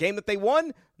showed up. The game that they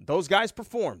won, those guys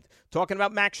performed. Talking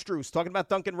about Max Strus, talking about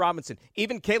Duncan Robinson,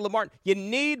 even Caleb Martin. You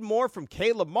need more from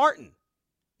Caleb Martin.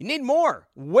 You need more.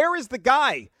 Where is the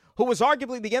guy who was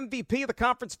arguably the MVP of the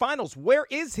conference finals? Where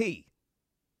is he?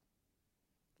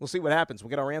 We'll see what happens. We'll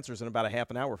get our answers in about a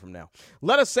half an hour from now.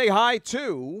 Let us say hi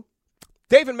to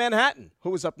David Manhattan,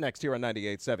 who is up next here on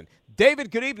 98.7.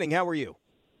 David, good evening. How are you?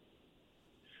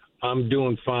 I'm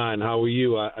doing fine. How are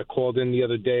you? I called in the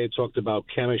other day and talked about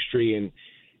chemistry and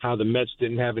how the Mets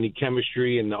didn't have any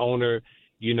chemistry and the owner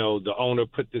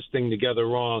put this thing together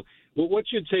wrong. Well,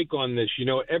 what's your take on this?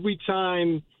 Every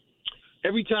time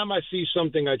I see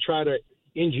something, I try to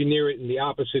engineer it in the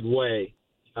opposite way.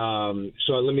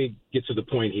 So let me get to the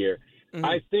point here. Mm-hmm.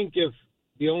 I think if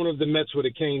the owner of the Mets would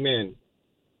have came in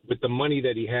with the money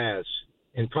that he has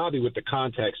and probably with the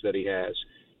contacts that he has,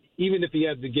 even if he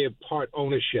had to give part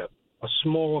ownership, a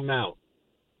small amount,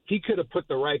 he could have put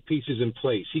the right pieces in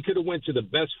place. He could have went to the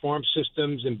best farm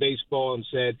systems in baseball and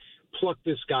said, pluck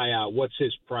this guy out. What's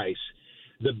his price?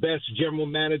 The best general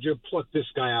manager, pluck this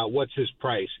guy out. What's his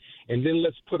price? And then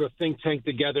let's put a think tank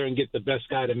together and get the best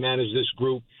guy to manage this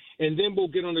group. And then we'll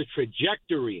get on a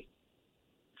trajectory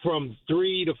from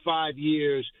 3 to 5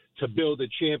 years to build a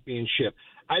championship.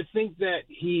 I think that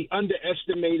he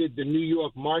underestimated the New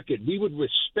York market. We would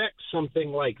respect something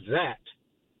like that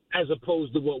as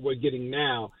opposed to what we're getting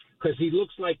now, because he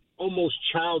looks like almost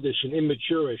childish and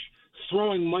immaturish,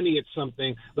 throwing money at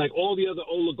something like all the other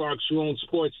oligarchs who own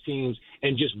sports teams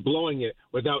and just blowing it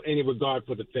without any regard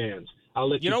for the fans. I'll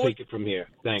let you take it from here.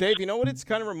 Thanks. Dave, you know what it's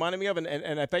kind of reminding me of?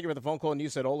 And I thank you for the phone call, and you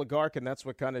said oligarch, and that's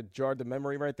what kind of jarred the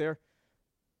memory right there.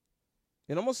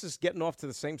 It almost is getting off to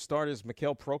the same start as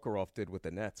Mikhail Prokhorov did with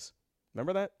the Nets.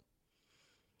 Remember that?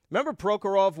 Remember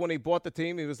Prokhorov when he bought the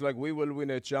team? He was like, we will win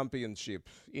a championship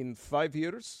in 5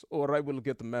 years or I will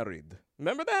get married.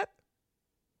 Remember that?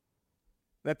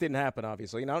 That didn't happen,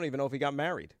 obviously. And I don't even know if he got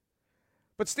married.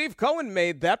 But Steve Cohen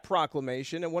made that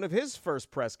proclamation at one of his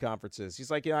first press conferences.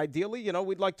 He's like, ideally,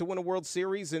 we'd like to win a World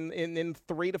Series in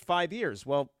 3 to 5 years.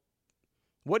 Well,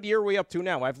 what year are we up to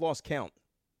now? I've lost count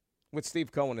with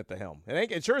Steve Cohen at the helm.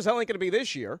 It sure as hell ain't going to be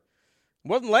this year. It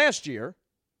wasn't last year.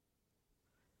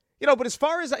 But as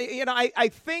far as, I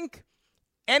think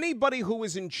anybody who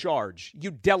is in charge,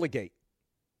 you delegate.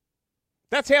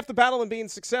 That's half the battle in being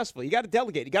successful. You got to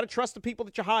delegate. You got to trust the people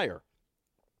that you hire.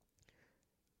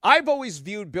 I've always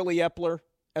viewed Billy Epler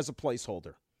as a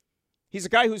placeholder. He's a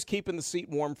guy who's keeping the seat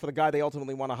warm for the guy they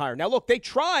ultimately want to hire. Now, look, they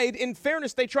tried. In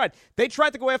fairness, they tried. They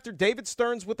tried to go after David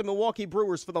Stearns with the Milwaukee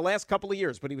Brewers for the last couple of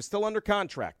years, but he was still under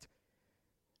contract.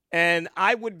 And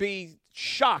I would be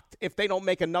shocked if they don't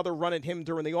make another run at him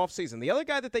during the offseason. The other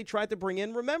guy that they tried to bring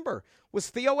in, remember, was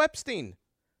Theo Epstein.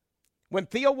 When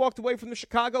Theo walked away from the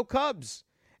Chicago Cubs.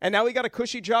 And now he got a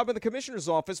cushy job in the commissioner's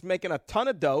office making a ton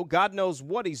of dough. God knows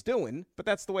what he's doing, but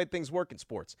that's the way things work in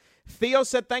sports. Theo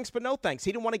said thanks, but no thanks.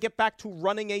 He didn't want to get back to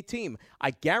running a team. I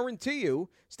guarantee you,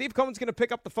 Steve Cohen's going to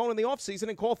pick up the phone in the offseason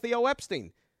and call Theo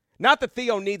Epstein. Not that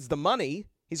Theo needs the money.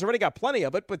 He's already got plenty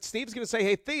of it, but Steve's going to say,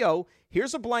 hey, Theo,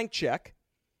 here's a blank check.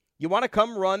 You want to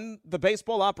come run the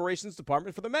baseball operations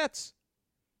department for the Mets?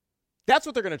 That's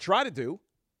what they're going to try to do.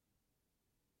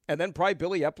 And then probably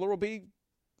Billy Epler will be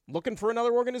looking for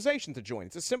another organization to join.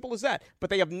 It's as simple as that. But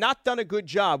they have not done a good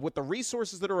job with the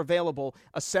resources that are available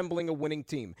assembling a winning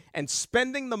team. And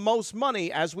spending the most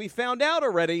money, as we found out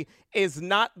already, is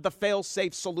not the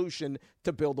fail-safe solution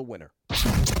to build a winner.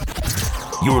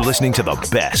 You're listening to the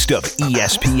best of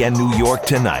ESPN New York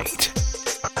tonight.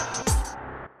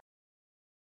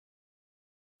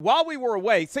 While we were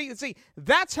away, see,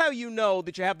 that's how you know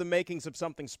that you have the makings of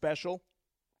something special.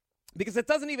 Because it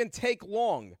doesn't even take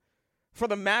long for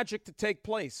the magic to take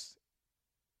place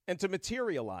and to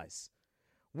materialize.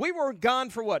 We were gone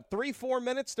for 3-4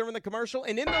 minutes during the commercial,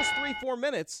 and in those 3-4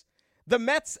 minutes, the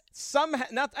Mets somehow,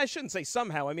 I shouldn't say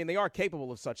somehow, I mean they are capable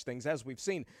of such things as we've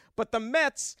seen, but the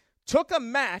Mets took a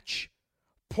match,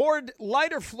 poured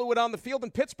lighter fluid on the field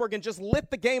in Pittsburgh, and just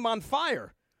lit the game on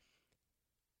fire.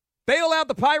 They allowed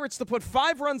the Pirates to put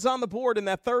 5 runs on the board in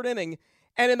that third inning,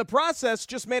 and in the process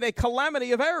just made a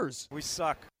calamity of errors. We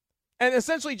suck. And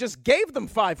essentially just gave them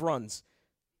 5 runs.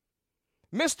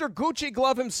 Mr. Gucci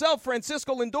Glove himself,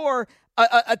 Francisco Lindor,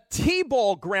 a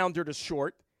T-ball grounder to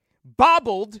short,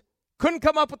 bobbled, couldn't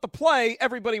come up with the play,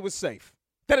 everybody was safe.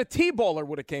 That a T-baller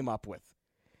would have came up with.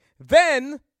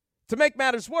 Then, to make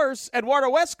matters worse,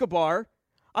 Eduardo Escobar,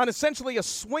 on essentially a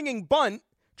swinging bunt,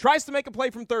 Tries to make a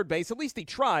play from third base. At least he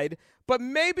tried, but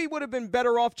maybe would have been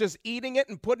better off just eating it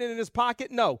and putting it in his pocket.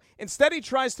 No. Instead, he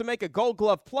tries to make a gold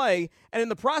glove play, and in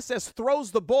the process throws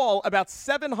the ball about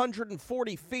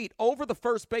 740 feet over the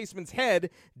first baseman's head,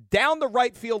 down the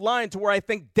right field line to where I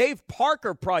think Dave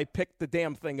Parker probably picked the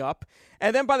damn thing up.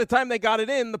 And then by the time they got it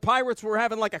in, the Pirates were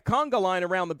having like a conga line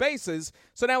around the bases.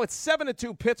 So now it's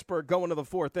 7-2 Pittsburgh going to the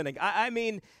fourth inning. I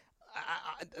mean,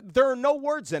 there are no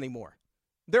words anymore.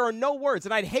 There are no words,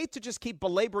 and I'd hate to just keep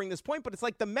belaboring this point, but it's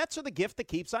like the Mets are the gift that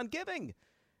keeps on giving.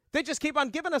 They just keep on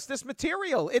giving us this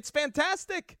material. It's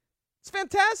fantastic. It's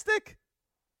fantastic.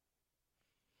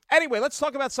 Anyway, let's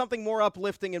talk about something more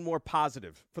uplifting and more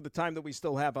positive for the time that we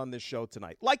still have on this show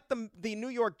tonight, like the New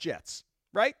York Jets,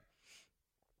 right?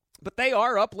 But they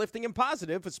are uplifting and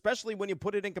positive, especially when you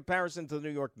put it in comparison to the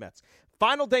New York Mets.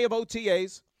 Final day of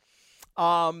OTAs.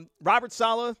 Robert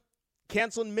Saleh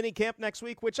canceling minicamp next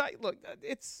week, which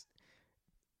it's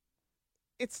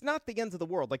not the end of the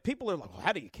world. Like, people are like, well,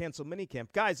 how do you cancel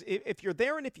minicamp? Guys, if you're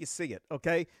there and if you see it,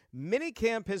 okay,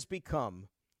 minicamp has become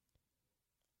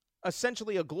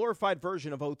essentially a glorified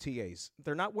version of OTAs.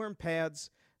 They're not wearing pads.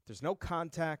 There's no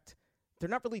contact. They're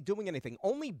not really doing anything.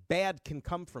 Only bad can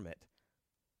come from it,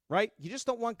 right? You just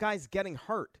don't want guys getting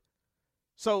hurt.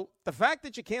 So the fact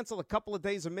that you cancel a couple of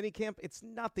days of minicamp, it's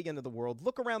not the end of the world.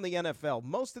 Look around the NFL.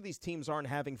 Most of these teams aren't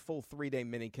having full 3-day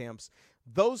minicamps.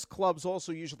 Those clubs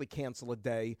also usually cancel a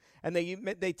day, and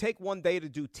they take one day to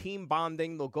do team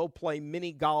bonding. They'll go play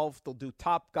mini golf. They'll do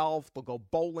top golf. They'll go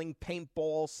bowling,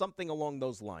 paintball, something along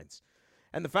those lines.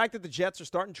 And the fact that the Jets are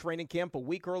starting training camp a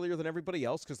week earlier than everybody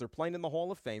else because they're playing in the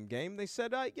Hall of Fame game, they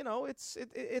said,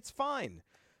 it's fine.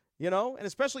 And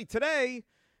especially today,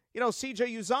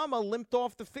 C.J. Uzama limped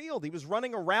off the field. He was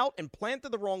running a route and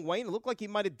planted the wrong way, and it looked like he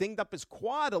might have dinged up his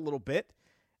quad a little bit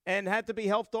and had to be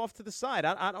helped off to the side.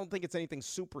 I don't think it's anything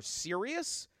super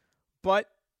serious, but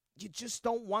you just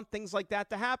don't want things like that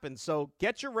to happen. So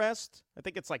get your rest. I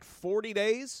think it's like 40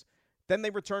 days. Then they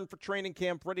return for training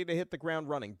camp, ready to hit the ground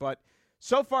running. But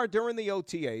so far during the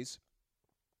OTAs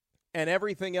and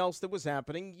everything else that was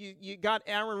happening, you got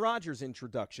Aaron Rodgers'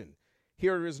 introduction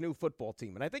here at his new football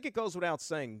team. And I think it goes without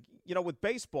saying, with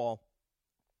baseball,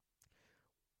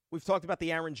 we've talked about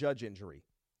the Aaron Judge injury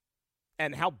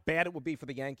and how bad it would be for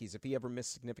the Yankees if he ever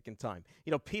missed significant time.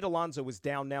 Pete Alonso is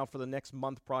down now for the next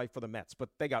month probably for the Mets, but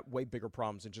they got way bigger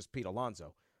problems than just Pete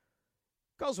Alonso.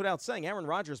 Goes without saying, Aaron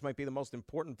Rodgers might be the most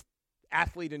important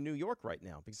athlete in New York right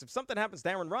now, because if something happens to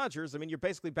Aaron Rodgers, you're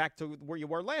basically back to where you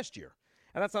were last year,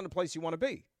 and that's not the place you want to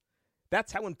be.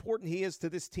 That's how important he is to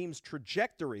this team's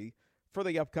trajectory for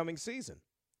the upcoming season.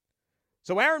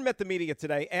 So Aaron met the media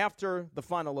today after the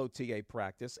final OTA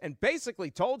practice and basically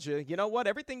told you, you know what,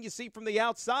 everything you see from the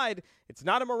outside, it's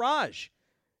not a mirage.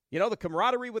 The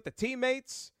camaraderie with the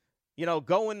teammates,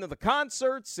 going to the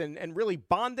concerts and really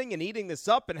bonding and eating this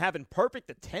up and having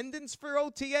perfect attendance for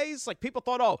OTAs. Like, people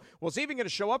thought, oh, well, is he even going to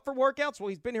show up for workouts? Well,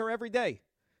 he's been here every day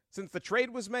since the trade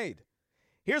was made.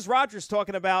 Here's Rodgers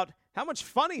talking about how much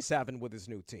fun he's having with his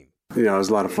new team. Yeah, it was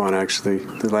a lot of fun, actually.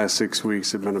 The last 6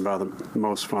 weeks have been about the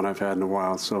most fun I've had in a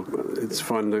while. So it's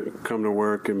fun to come to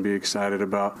work and be excited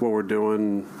about what we're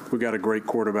doing. We got a great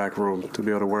quarterback room to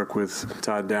be able to work with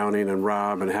Todd Downing and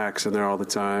Rob and Hacks in there all the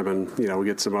time. And, we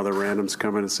get some other randoms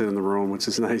come in and sit in the room, which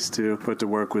is nice, too. But to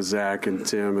work with Zach and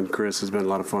Tim and Chris has been a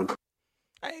lot of fun.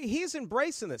 He's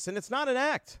embracing this, and it's not an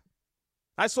act.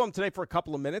 I saw him today for a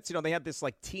couple of minutes. They had this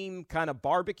team kind of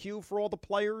barbecue for all the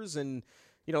players and,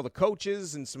 the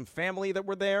coaches and some family that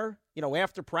were there,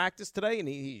 after practice today. And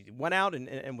he went out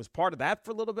and was part of that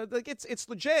for a little bit. Like, it's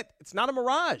legit. It's not a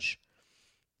mirage,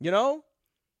 And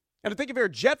I think if you're a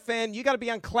Jet fan, you got to be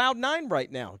on cloud 9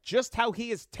 right now. Just how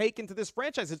he is taken to this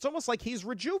franchise. It's almost like he's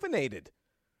rejuvenated.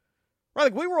 Right,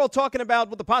 like we were all talking about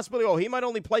with the possibility, he might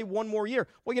only play one more year.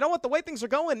 Well, you know what? The way things are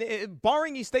going,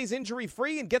 barring he stays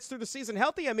injury-free and gets through the season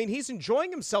healthy, he's enjoying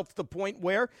himself to the point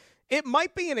where it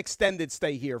might be an extended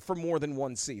stay here for more than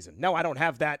one season. Now, I don't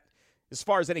have that as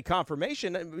far as any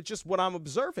confirmation. It's just what I'm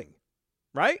observing,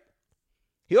 right?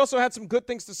 He also had some good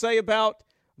things to say about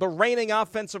the reigning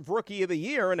offensive rookie of the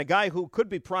year and a guy who could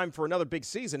be primed for another big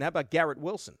season. How about Garrett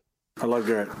Wilson? I love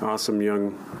Garrett. Awesome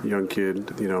young kid.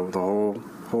 The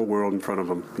whole world in front of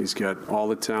him. He's got all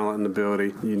the talent and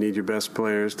ability. You need your best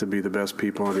players to be the best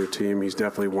people on your team. He's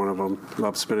definitely one of them.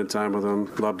 Love spending time with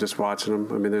him. Love just watching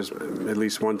him. There's at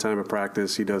least one time in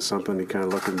practice he does something. He kind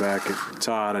of looking back at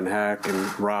Todd and Hack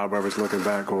and Rob. I was looking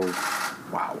back going,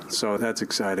 wow. So that's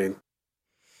exciting.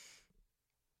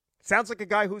 Sounds like a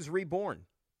guy who's reborn.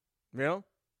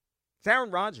 It's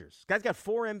Aaron Rodgers. Guy's got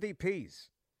 4 MVPs.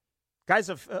 Guy's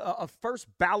a first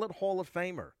ballot Hall of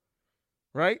Famer,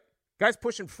 right? Guy's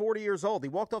pushing 40 years old. He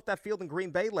walked off that field in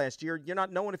Green Bay last year. You're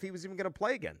not knowing if he was even going to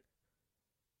play again.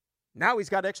 Now he's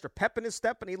got extra pep in his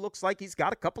step, and he looks like he's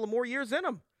got a couple of more years in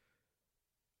him.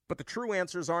 But the true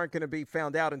answers aren't going to be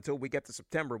found out until we get to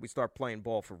September. We start playing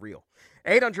ball for real.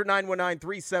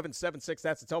 800-919-3776.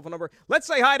 That's the telephone number. Let's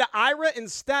say hi to Ira in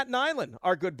Staten Island,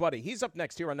 our good buddy. He's up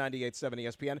next here on 98.7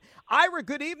 ESPN. Ira,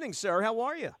 good evening, sir. How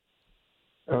are you?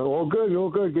 All good,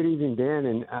 all good. Good evening, Dan.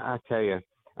 And I tell you,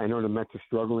 I know the Mets are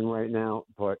struggling right now,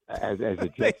 but as a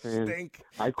Jet fan, stink.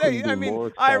 I couldn't be more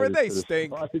excited. Ira, they for the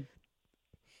stink.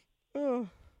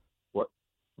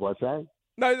 What's that?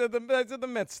 No, the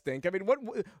Mets stink. I mean,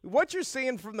 what you're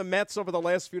seeing from the Mets over the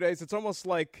last few days, it's almost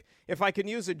like, if I can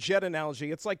use a Jet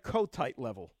analogy, it's like Kotite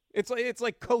level. It's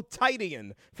like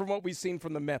Kotitian from what we've seen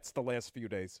from the Mets the last few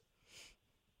days.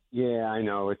 Yeah, I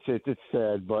know. It's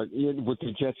sad, but with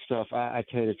the Jet stuff, I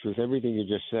tell you the truth, everything you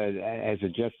just said, as a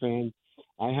Jet fan,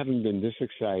 I haven't been this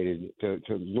excited to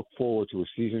look forward to a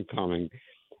season coming.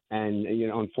 And,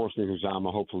 unfortunately,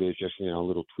 Uzama, hopefully it's just, a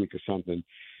little tweak or something.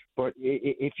 But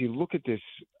if you look at this,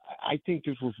 I think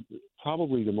this was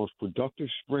probably the most productive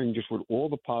spring, just with all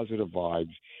the positive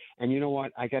vibes. And you know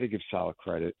what? I got to give Salah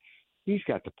credit. He's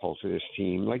got the pulse of this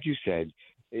team. Like you said,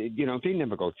 they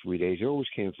never go 3 days. They always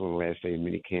cancel the last day of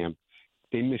minicamp.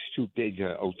 They miss 2 days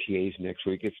OTAs next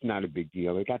week. It's not a big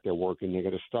deal. They got their work in. They got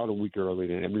to start a week earlier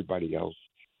than everybody else.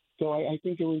 So I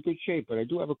think they're in good shape. But I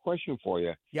do have a question for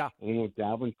you. Yeah. I know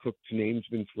Dalvin Cook's name's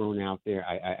been thrown out there.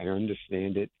 I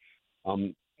understand it.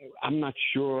 I'm not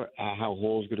sure how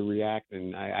Hall's going to react,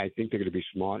 and I think they're going to be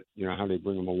smart, how they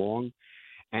bring him along.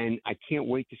 And I can't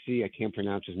wait to see, I can't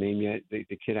pronounce his name yet, the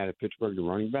kid out of Pittsburgh, the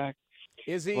running back.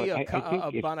 Is he a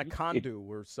Bonacondu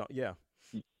or something? Yeah.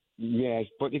 Yes,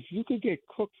 but if you could get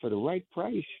Cook for the right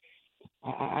price,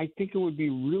 I think it would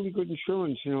be really good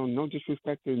insurance. No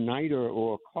disrespect to Knight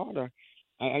or Carter.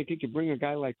 I think you bring a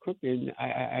guy like Cook in,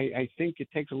 I think it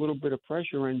takes a little bit of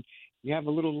pressure, and you have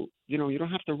a little, you don't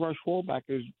have to rush Hall back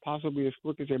as possibly as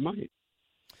quick as they might.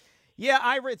 Yeah,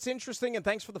 Ira, it's interesting, and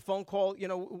thanks for the phone call.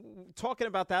 Talking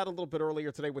about that a little bit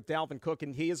earlier today with Dalvin Cook,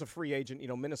 and he is a free agent,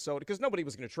 Minnesota, because nobody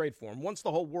was going to trade for him. Once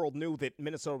the whole world knew that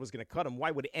Minnesota was going to cut him,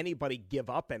 why would anybody give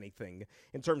up anything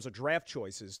in terms of draft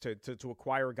choices to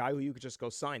acquire a guy who you could just go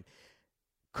sign?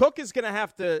 Cook is going to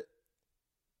have to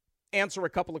answer a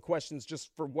couple of questions just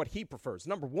for what he prefers.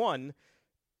 Number one,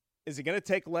 is he going to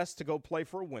take less to go play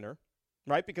for a winner,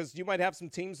 right? Because you might have some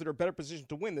teams that are better positioned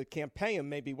to win that can't pay him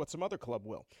maybe what some other club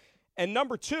will. And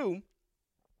number two,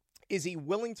 is he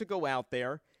willing to go out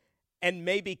there and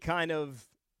maybe kind of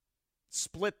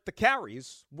split the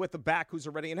carries with a back who's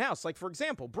already in-house? Like, for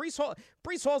example, Breece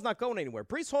Hall's not going anywhere.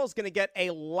 Breece Hall's going to get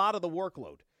a lot of the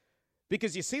workload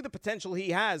because you see the potential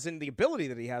he has and the ability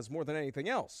that he has more than anything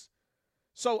else.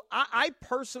 So I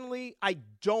personally, I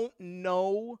don't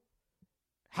know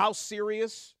how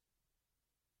serious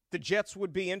the Jets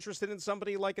would be interested in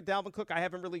somebody like a Dalvin Cook. I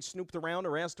haven't really snooped around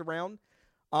or asked around.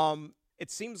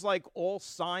 It seems like all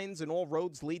signs and all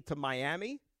roads lead to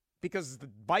Miami because the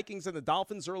Vikings and the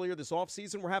Dolphins earlier this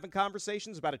offseason were having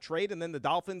conversations about a trade, and then the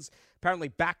Dolphins apparently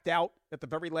backed out at the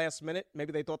very last minute.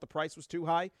 Maybe they thought the price was too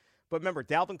high. But remember,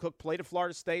 Dalvin Cook played at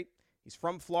Florida State. He's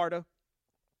from Florida.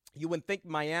 You wouldn't think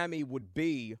Miami would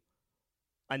be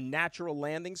a natural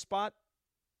landing spot.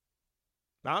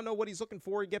 I don't know what he's looking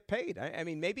for to get paid. I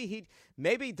mean, maybe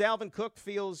Dalvin Cook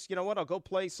feels, you know what, I'll go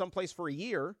play someplace for a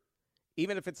year,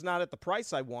 even if it's not at the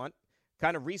price I want,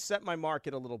 kind of reset my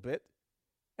market a little bit,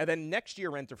 and then next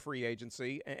year enter free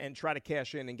agency and try to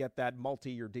cash in and get that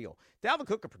multi-year deal. Dalvin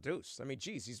Cook could produce. I mean,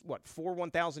 geez, he's, 4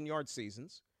 1,000-yard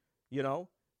seasons,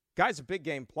 Guy's a big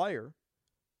game player,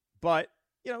 but,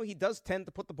 he does tend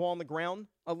to put the ball on the ground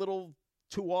a little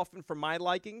too often for my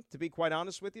liking, to be quite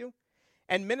honest with you.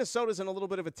 And Minnesota's in a little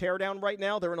bit of a teardown right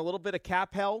now. They're in a little bit of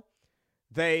cap hell.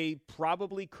 They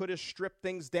probably could have stripped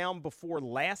things down before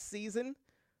last season,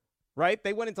 right?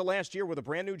 They went into last year with a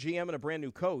brand new GM and a brand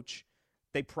new coach.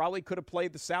 They probably could have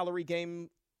played the salary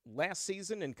game last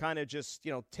season and kind of just,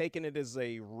 taken it as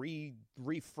a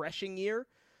refreshing year.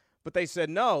 But they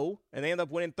said no, and they end up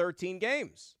winning 13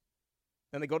 games.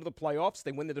 Then they go to the playoffs.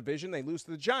 They win the division. They lose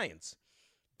to the Giants.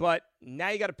 But now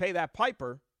you got to pay that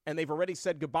piper. And they've already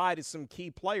said goodbye to some key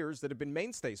players that have been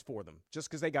mainstays for them just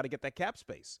because they got to get that cap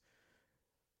space.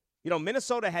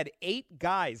 Minnesota had 8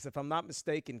 guys, if I'm not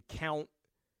mistaken, count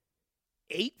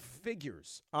 8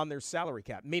 figures on their salary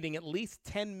cap, meaning at least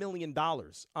 $10 million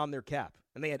on their cap.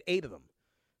 And they had 8 of them.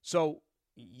 So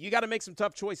you got to make some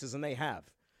tough choices, and they have.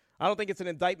 I don't think it's an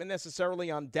indictment necessarily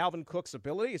on Dalvin Cook's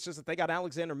ability. It's just that they got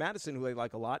Alexander Mattison, who they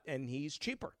like a lot, and he's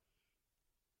cheaper.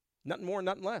 Nothing more,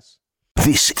 nothing less.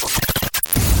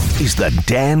 is the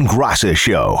Dan Graca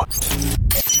Show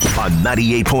on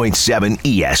 98.7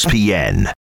 ESPN.